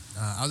the,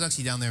 I was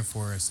actually down there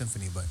for a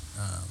symphony, but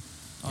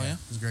yeah? it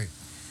was great.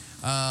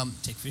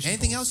 Take fishing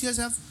Anything poles. else you guys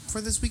have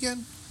for this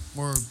weekend?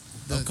 Or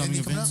Upcoming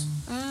anything coming up?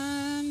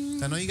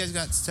 events? I know you guys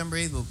got September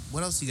 8th, but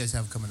what else do you guys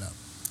have coming up?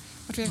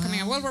 What do we have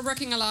coming up? Well, we're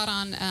working a lot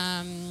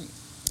on,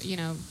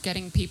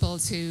 getting people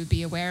to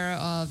be aware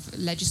of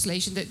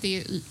legislation.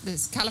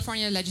 This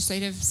California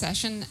legislative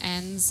session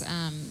ends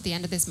the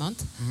end of this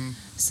month.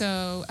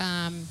 So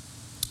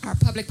our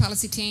public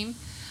policy team,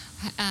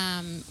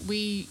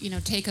 we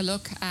take a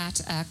look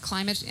at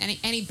climate,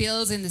 any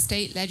bills in the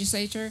state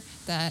legislature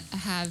that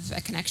have a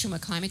connection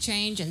with climate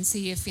change, and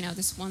see if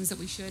there's ones that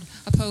we should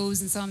oppose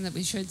and some that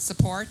we should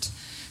support.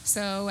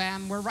 So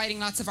we're writing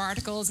lots of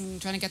articles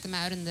and trying to get them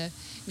out in the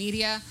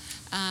media.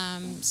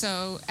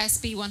 So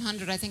SB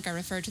 100, I think I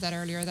referred to that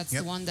earlier. That's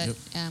Yep. the one that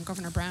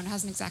Governor Brown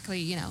hasn't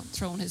exactly,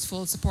 thrown his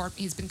full support.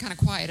 He's been kind of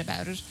quiet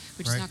about it,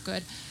 which Right. is not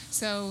good.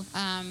 So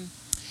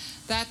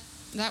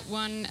that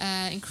one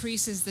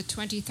increases the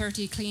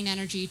 2030 clean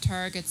energy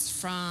targets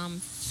from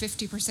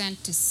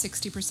 50% to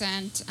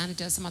 60%, and it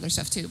does some other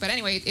stuff too. But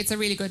anyway, it's a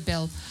really good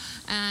bill,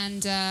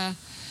 and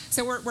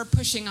so we're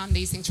pushing on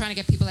these things, trying to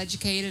get people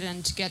educated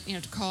and to get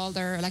to call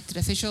their elected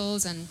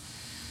officials and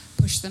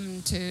push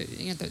them to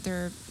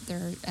their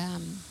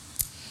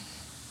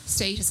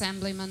state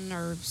assemblyman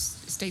or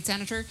state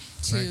senator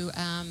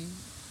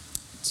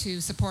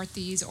to support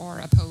these or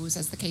oppose,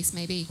 as the case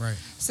may be. Right.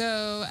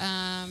 So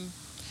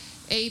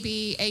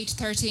AB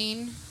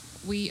 813,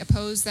 we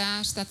oppose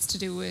that. That's to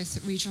do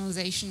with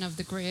regionalization of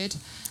the grid,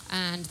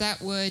 and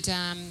that would,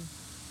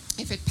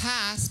 if it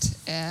passed,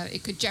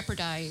 it could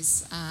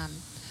jeopardize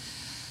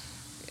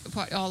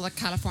what all that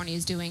California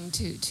is doing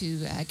to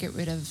get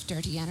rid of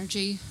dirty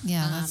energy.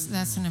 Yeah,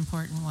 that's an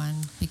important one,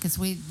 because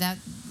the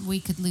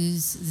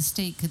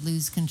state could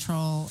lose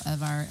control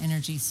of our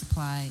energy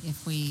supply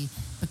if we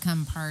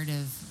become part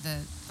of the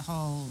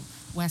whole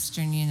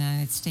Western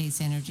United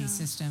States energy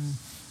system,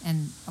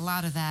 and a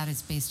lot of that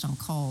is based on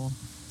coal.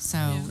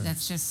 So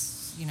that's just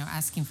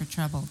asking for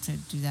trouble to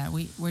do that.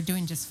 We're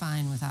doing just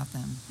fine without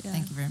them. Yeah.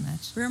 Thank you very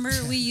much. Remember,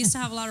 we used to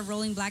have a lot of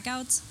rolling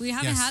blackouts. We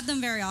haven't Yes. had them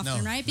very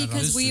often, No, right? not at all.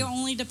 Because we Used are to.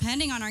 only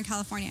depending on our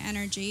California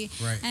energy.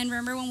 Right. And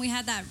remember when we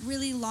had that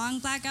really long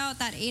blackout,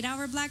 that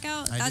 8-hour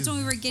blackout? I That's do. when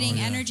we were getting Oh,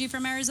 yeah. energy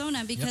from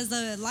Arizona because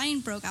the line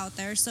broke out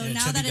there. So Yeah,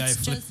 now chubby that guy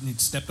it's just he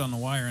stepped on the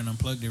wire and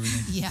unplugged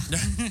everything. Yeah.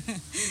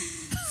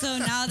 so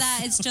now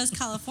that it's just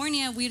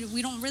California,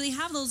 we don't really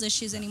have those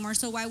issues anymore.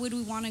 So why would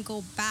we want to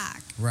go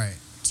back Right.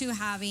 to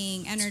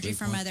having energy big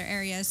from point. other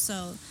areas?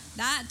 So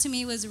that to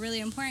me was really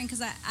important,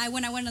 because I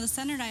when I went to the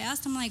Senate, I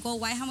asked them, like, well,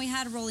 why haven't we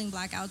had rolling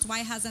blackouts? Why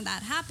hasn't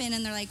that happened?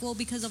 And they're like, well,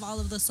 because of all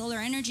of the solar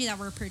energy that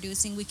we're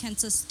producing, we can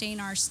sustain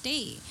our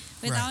state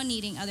without Right.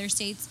 needing other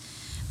states.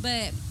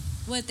 But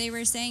what they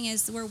were saying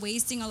is we're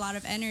wasting a lot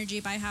of energy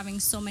by having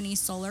so many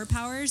solar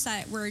powers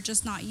that we're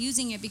just not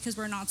using it because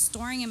we're not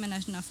storing them in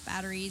enough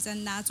batteries,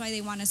 and that's why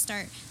they want to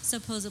start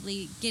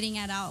supposedly getting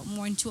it out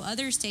more into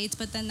other states.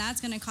 But then that's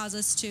going to cause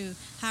us to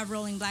have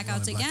rolling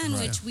blackouts again,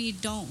 which we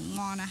don't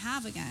want to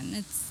have again.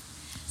 They've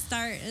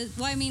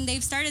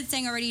started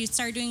saying already,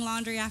 start doing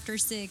laundry after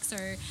 6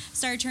 or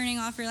start turning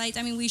off your lights.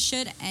 I mean, we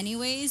should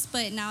anyways,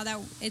 but now that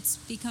it's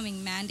becoming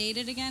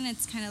mandated again,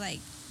 it's kind of like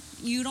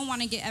you don't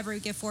want to ever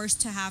get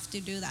forced to have to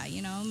do that,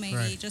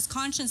 maybe just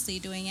consciously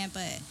doing it,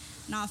 but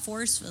not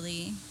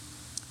forcefully.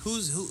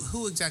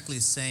 Who exactly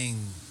is saying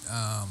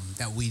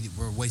that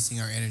we're wasting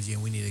our energy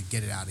and we need to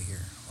get it out of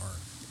here? Or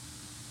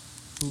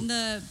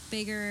the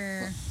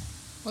bigger...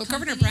 Well,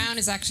 Governor company? Brown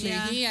is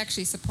he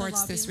actually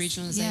supports this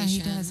regionalization. Yeah, he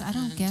does. I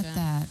don't get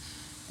that.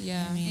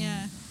 Yeah. I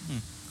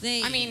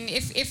mean,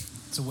 if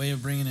It's a way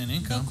of bringing in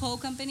income. the coal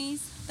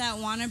companies that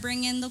want to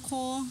bring in the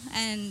coal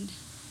and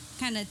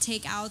kind of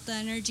take out the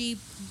energy,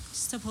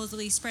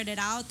 supposedly spread it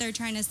out, they're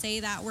trying to say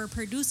that we're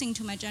producing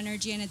too much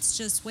energy and it's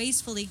just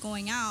wastefully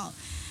going out.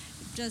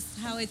 Just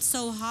how it's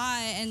so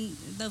hot and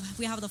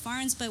we have the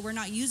farms, but we're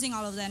not using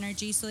all of the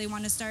energy, so they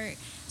want to start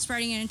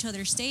spreading it into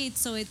other states.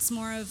 So it's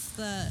more of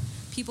the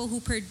people who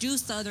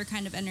produce the other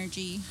kind of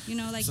energy,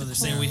 like So the they're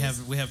saying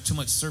coals. we have too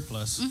much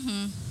surplus.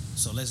 Mm-hmm.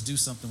 So let's do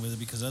something with it,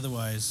 because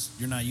otherwise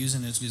you're not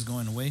using it, it's just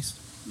going to waste.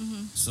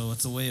 Mm-hmm. So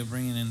it's a way of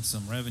bringing in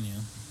some revenue.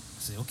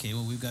 Say, okay,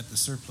 well, we've got the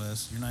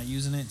surplus. You're not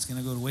using it, it's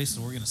going to go to waste,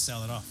 so we're going to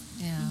sell it off.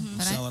 yeah. Mm-hmm.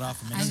 But Sell it off.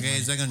 okay,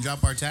 is that going to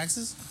drop our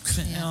taxes?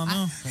 Hell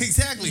no.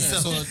 Exactly. So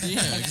exactly.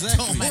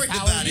 don't worry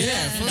about it.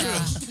 Yeah, for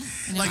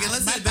real. Like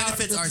unless My it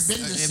benefits power- our, it's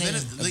been the same.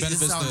 this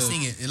is how I'm benefits the-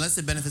 seeing it. Unless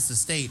it benefits the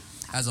state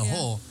as a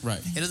whole, Right.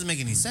 it doesn't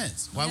make any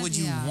sense. Why would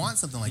you Yeah. want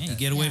something like Yeah, you that?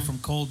 get away Yeah. from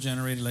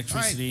coal-generated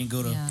electricity and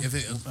go to Yeah. If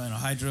it,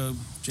 hydro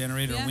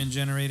generated Yeah. or wind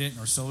generated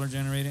or solar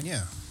generated.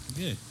 yeah.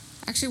 Good.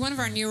 Actually, one of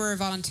our newer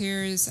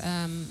volunteers,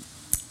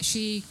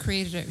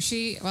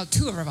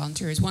 two of our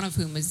volunteers, one of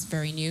whom is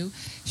very new.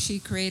 She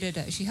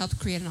helped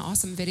create an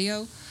awesome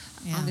video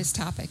Yeah. on this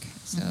topic.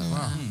 So,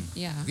 Wow.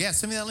 yeah. Yeah,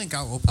 send me that link.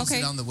 I'll post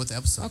Okay. it with the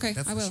episode. Okay,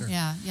 That's I for will. Sure.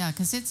 Yeah,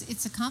 because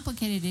it's a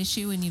complicated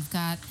issue, and you've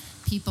got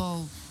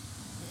people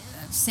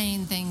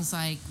saying things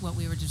like what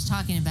we were just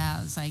talking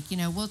about. It's like,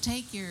 we'll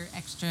take your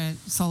extra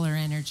solar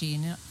energy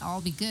and it'll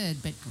all be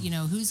good, but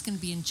who's going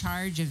to be in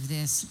charge of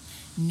this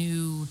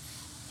new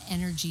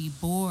energy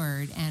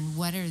board, and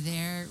what are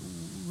their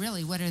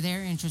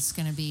interests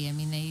going to be? I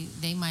mean,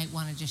 they might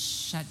want to just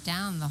shut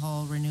down the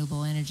whole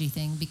renewable energy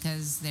thing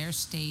because their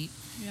state,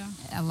 Yeah.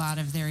 a lot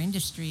of their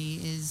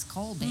industry is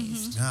coal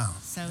based. No.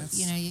 So That's-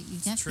 you have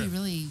to be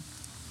true.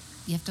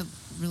 you have to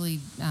really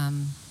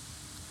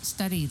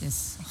study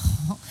this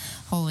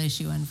whole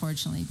issue,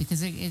 unfortunately,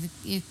 because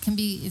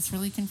it's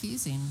really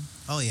confusing.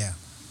 Oh yeah.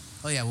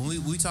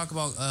 When we talk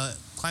about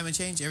climate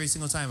change, every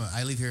single time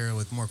I leave here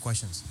with more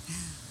questions.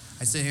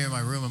 I sit here in my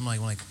room. I'm like,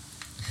 all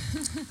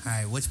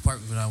right, which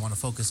part would I want to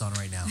focus on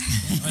right now?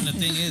 And the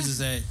thing is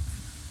that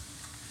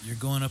you're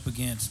going up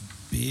against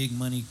big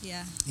money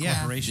Yeah. Yeah.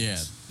 corporations.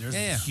 Yeah. There's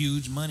Yeah.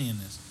 huge money in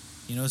this.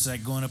 It's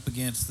like going up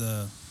against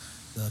the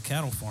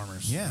cattle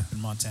farmers Yeah. up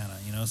in Montana.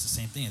 It's the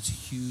same thing. It's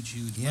huge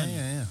Yeah, money.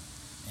 yeah.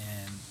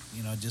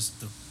 And just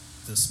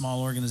the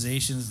small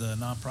organizations, the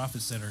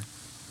nonprofits that are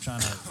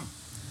trying to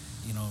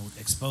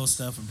expose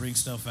stuff and bring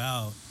stuff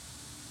out,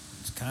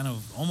 it's kind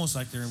of almost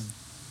like they're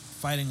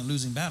fighting a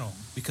losing battle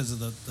because of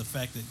the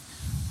fact that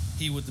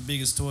he with the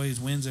biggest toys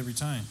wins every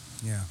time.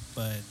 Yeah.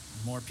 But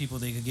more people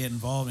they could get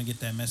involved and get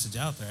that message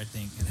out there, I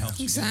think it helps.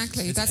 you guys.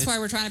 Exactly. It's- That's it's- why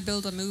we're trying to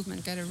build a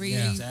movement, get a really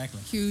Yeah.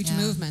 Exactly. huge Yeah.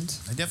 movement.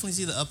 I definitely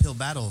see the uphill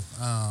battle.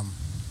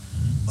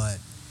 But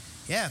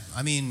yeah,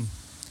 I mean,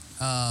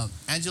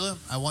 Angela,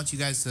 I want you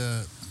guys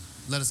to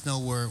let us know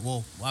where.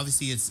 Well,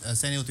 obviously it's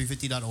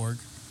sandiego350.org,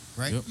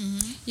 right? Yep.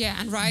 Yeah,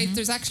 and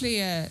there's actually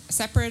a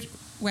separate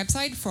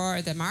website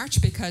for the march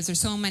because there's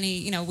so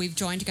many, we've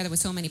joined together with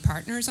so many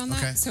partners on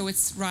that. Okay. So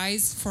it's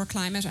Rise for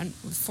Climate, and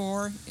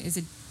is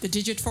it the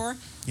digit 4?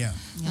 Yeah.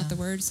 Not the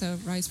word, so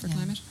Rise for Yeah.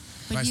 Climate.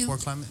 But Rise for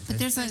Climate. But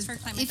there's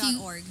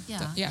RiseForClimate.org.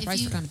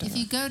 If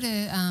you go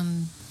to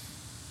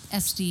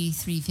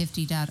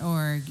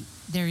SD350.org,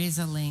 there is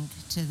a link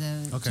to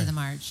the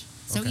march.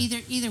 So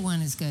Okay. either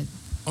one is good.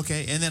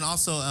 Okay, and then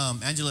also,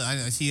 Angela,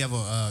 I see you have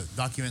a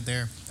document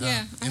there.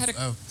 Yeah, I had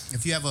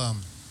if you have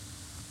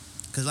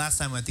because last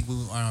time I think we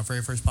on our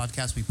very first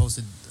podcast we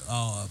posted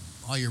all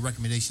your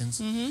recommendations.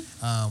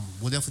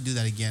 We'll definitely do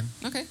that again.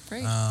 Okay,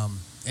 great.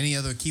 Any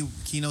other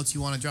keynotes you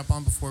want to drop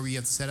on before we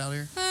have to set out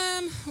here?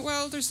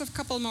 Well, there's a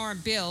couple more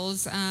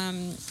bills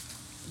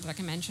that I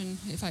can mention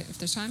if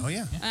there's time. Oh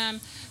yeah.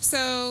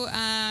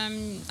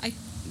 I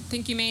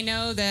think you may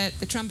know that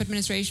the Trump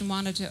administration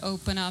wanted to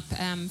open up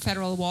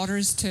federal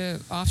waters to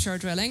offshore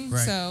drilling.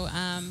 Right. So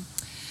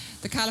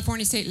the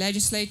California State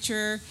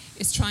Legislature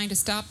is trying to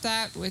stop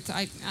that with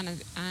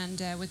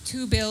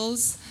two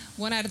bills,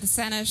 one out of the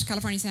Senate,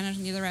 California Senate,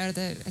 and the other out of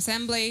the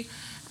Assembly,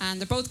 and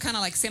they're both kind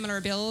of like similar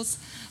bills.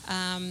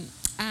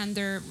 And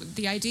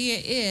the idea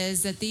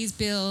is that these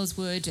bills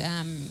would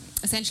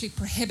essentially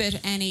prohibit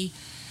any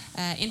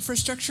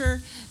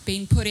infrastructure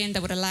being put in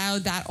that would allow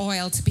that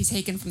oil to be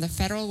taken from the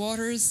federal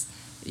waters,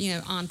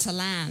 onto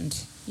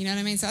land. You know what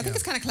I mean? So I think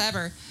it's kind of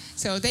clever.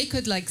 So they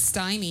could like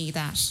stymie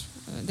that.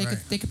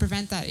 They could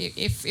prevent that.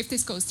 If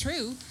this goes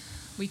through,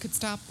 we could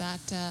stop that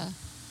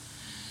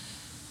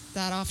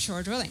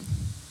offshore drilling.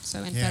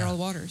 So in federal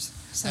waters.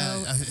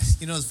 So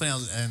it's funny.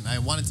 I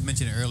wanted to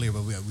mention it earlier,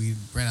 but we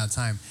ran out of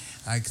time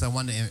because I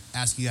wanted to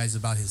ask you guys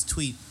about his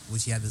tweet,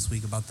 which he had this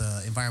week about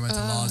the environmental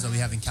laws that we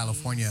have in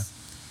California.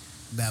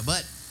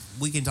 But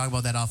we can talk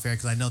about that off air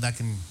because I know that's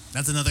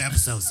another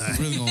episode. So.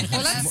 Really gonna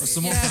have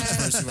some more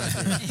controversy right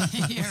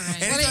there. You're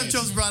right. Anytime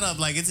Trump's brought up,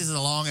 like it's just a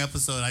long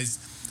episode.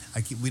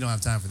 We don't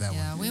have time for that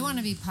Yeah, one. we want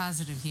to be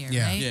positive here,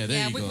 Yeah. right? Yeah,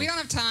 there you go. we don't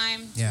have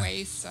time to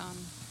waste on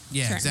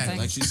Yeah, certain exactly.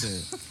 Like things. she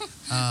said.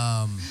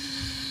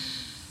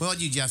 What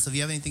about you, Jess? Do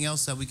you have anything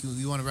else that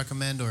you want to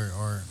recommend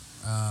or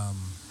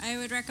I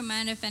would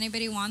recommend if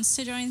anybody wants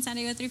to join San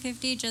Diego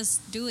 350,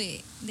 just do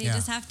it. They Yeah.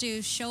 just have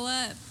to show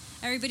up.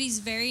 Everybody's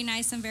very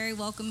nice and very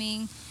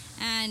welcoming,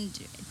 and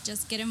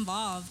just get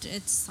involved.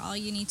 It's all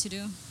you need to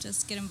do.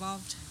 Just get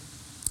involved.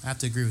 I have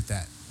to agree with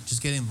that.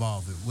 Just get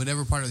involved.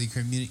 Whatever part of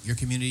your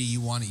community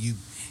you want it,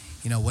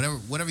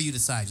 whatever you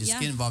decide, just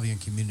get involved in your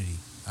community.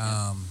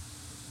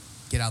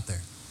 Get out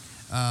there.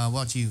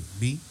 What about you,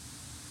 B?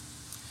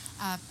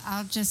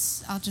 I'll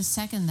just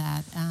second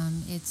that.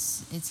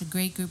 It's a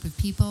great group of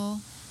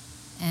people,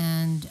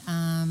 and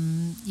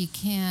you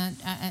can't.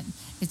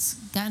 It's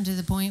gotten to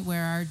the point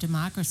where our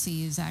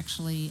democracy is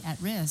actually at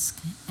risk,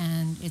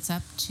 and it's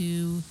up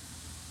to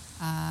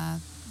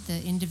the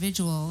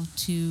individual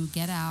to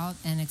get out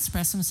and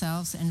express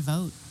themselves and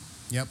vote.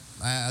 Yep,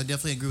 I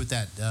definitely agree with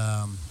that.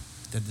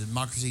 The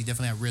democracy is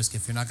definitely at risk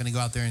if you're not going to go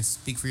out there and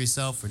speak for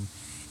yourself and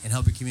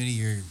help your community.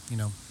 You're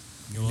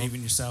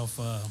leaving yourself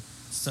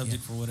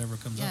subject for whatever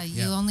comes Yeah, up.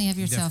 you only have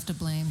yourself to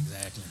blame.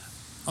 Exactly.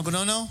 Uncle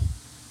Nono,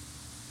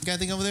 you got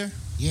anything over there?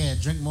 Yeah,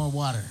 drink more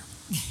water.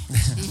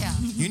 Yeah.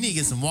 You need to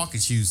get some walking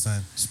shoes,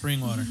 son.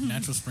 Spring water,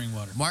 natural spring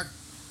water. Mark?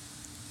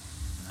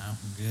 No, I'm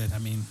good. I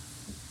mean,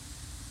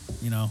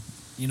 you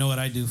know what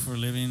I do for a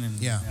living, and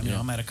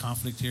I'm at a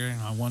conflict here.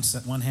 And on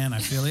one hand, I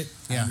feel it,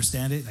 I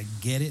understand it, I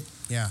get it,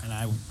 and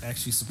I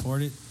actually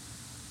support it.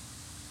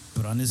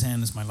 But on this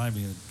hand, it's my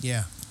livelihood.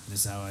 Yeah.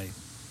 This is how I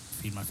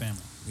feed my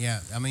family. Yeah,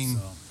 I mean,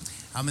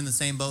 I'm in the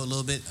same boat a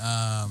little bit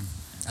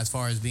as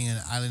far as being an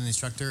island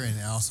instructor and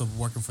also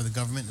working for the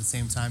government at the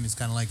same time. It's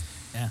kind of like...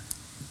 Yeah,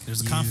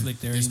 there's a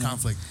conflict there. There's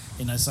conflict.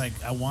 And it's like,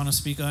 I want to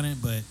speak on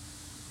it, but,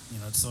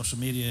 it's social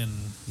media and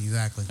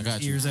exactly. I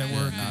got ears at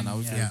work.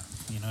 Yeah.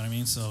 You know what I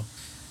mean? So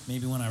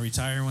maybe when I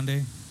retire one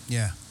day...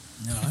 Yeah.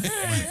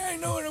 Hey, I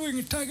know we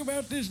can talk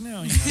about this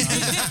now.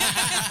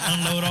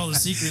 Unload all the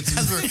secrets.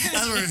 As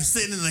we're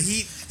sitting in the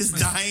heat, it's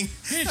dying.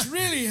 It's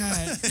really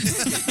hot.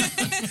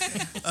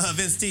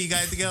 Vince T, you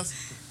got anything else?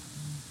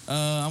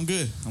 I'm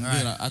good. I'm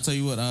good. Right. I tell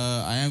you what,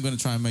 I am going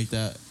to try and make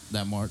that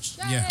march.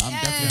 Yeah. I'm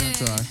definitely going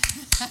to try.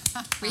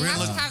 We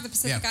have to have the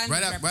Pacific Islands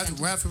represented.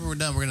 Right after we're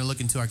done, we're going to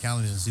look into our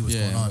calendars and see what's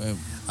going on.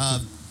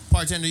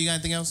 Bartender, you got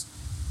anything else?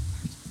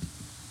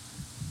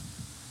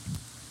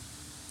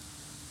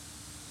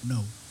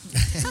 No.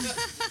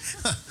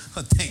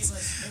 Thanks.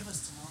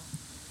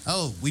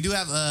 Oh, we do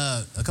have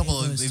a couple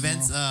of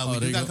events. We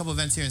do got a couple of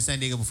events here in San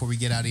Diego before we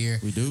get out of here.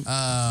 We do.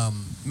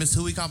 Miss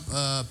Hui Comp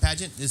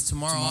pageant is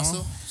tomorrow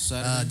also.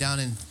 Saturday. Down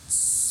in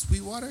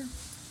Sweetwater.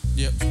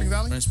 Yep. Spring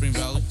Valley? Spring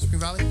Valley. Spring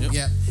Valley? Yep.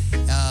 Yeah.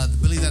 I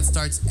believe that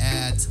starts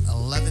at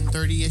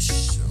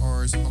 11:30ish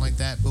or something like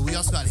that. But we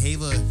also got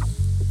Hava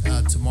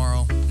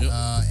tomorrow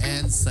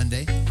and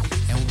Sunday.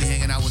 And we'll be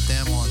hanging out with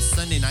them on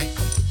Sunday night.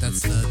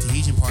 That's the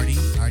Tahitian party.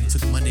 I already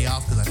took Monday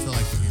off because I feel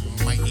like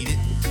we might need it.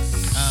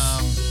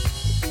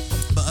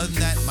 But other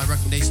than that, my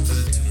recommendation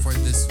for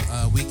this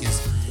week is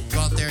go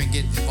out there and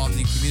get involved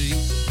in the community,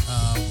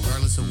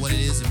 regardless of what it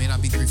is. It may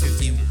not be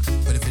 350,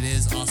 but if it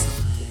is, awesome.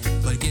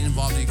 But get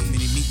involved in your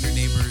community, meet your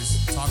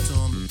neighbors, talk to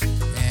them,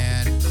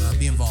 and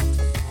be involved.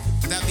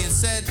 With that being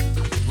said,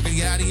 we're going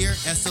to get out of here.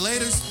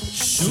 Escalators.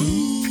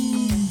 Shoot.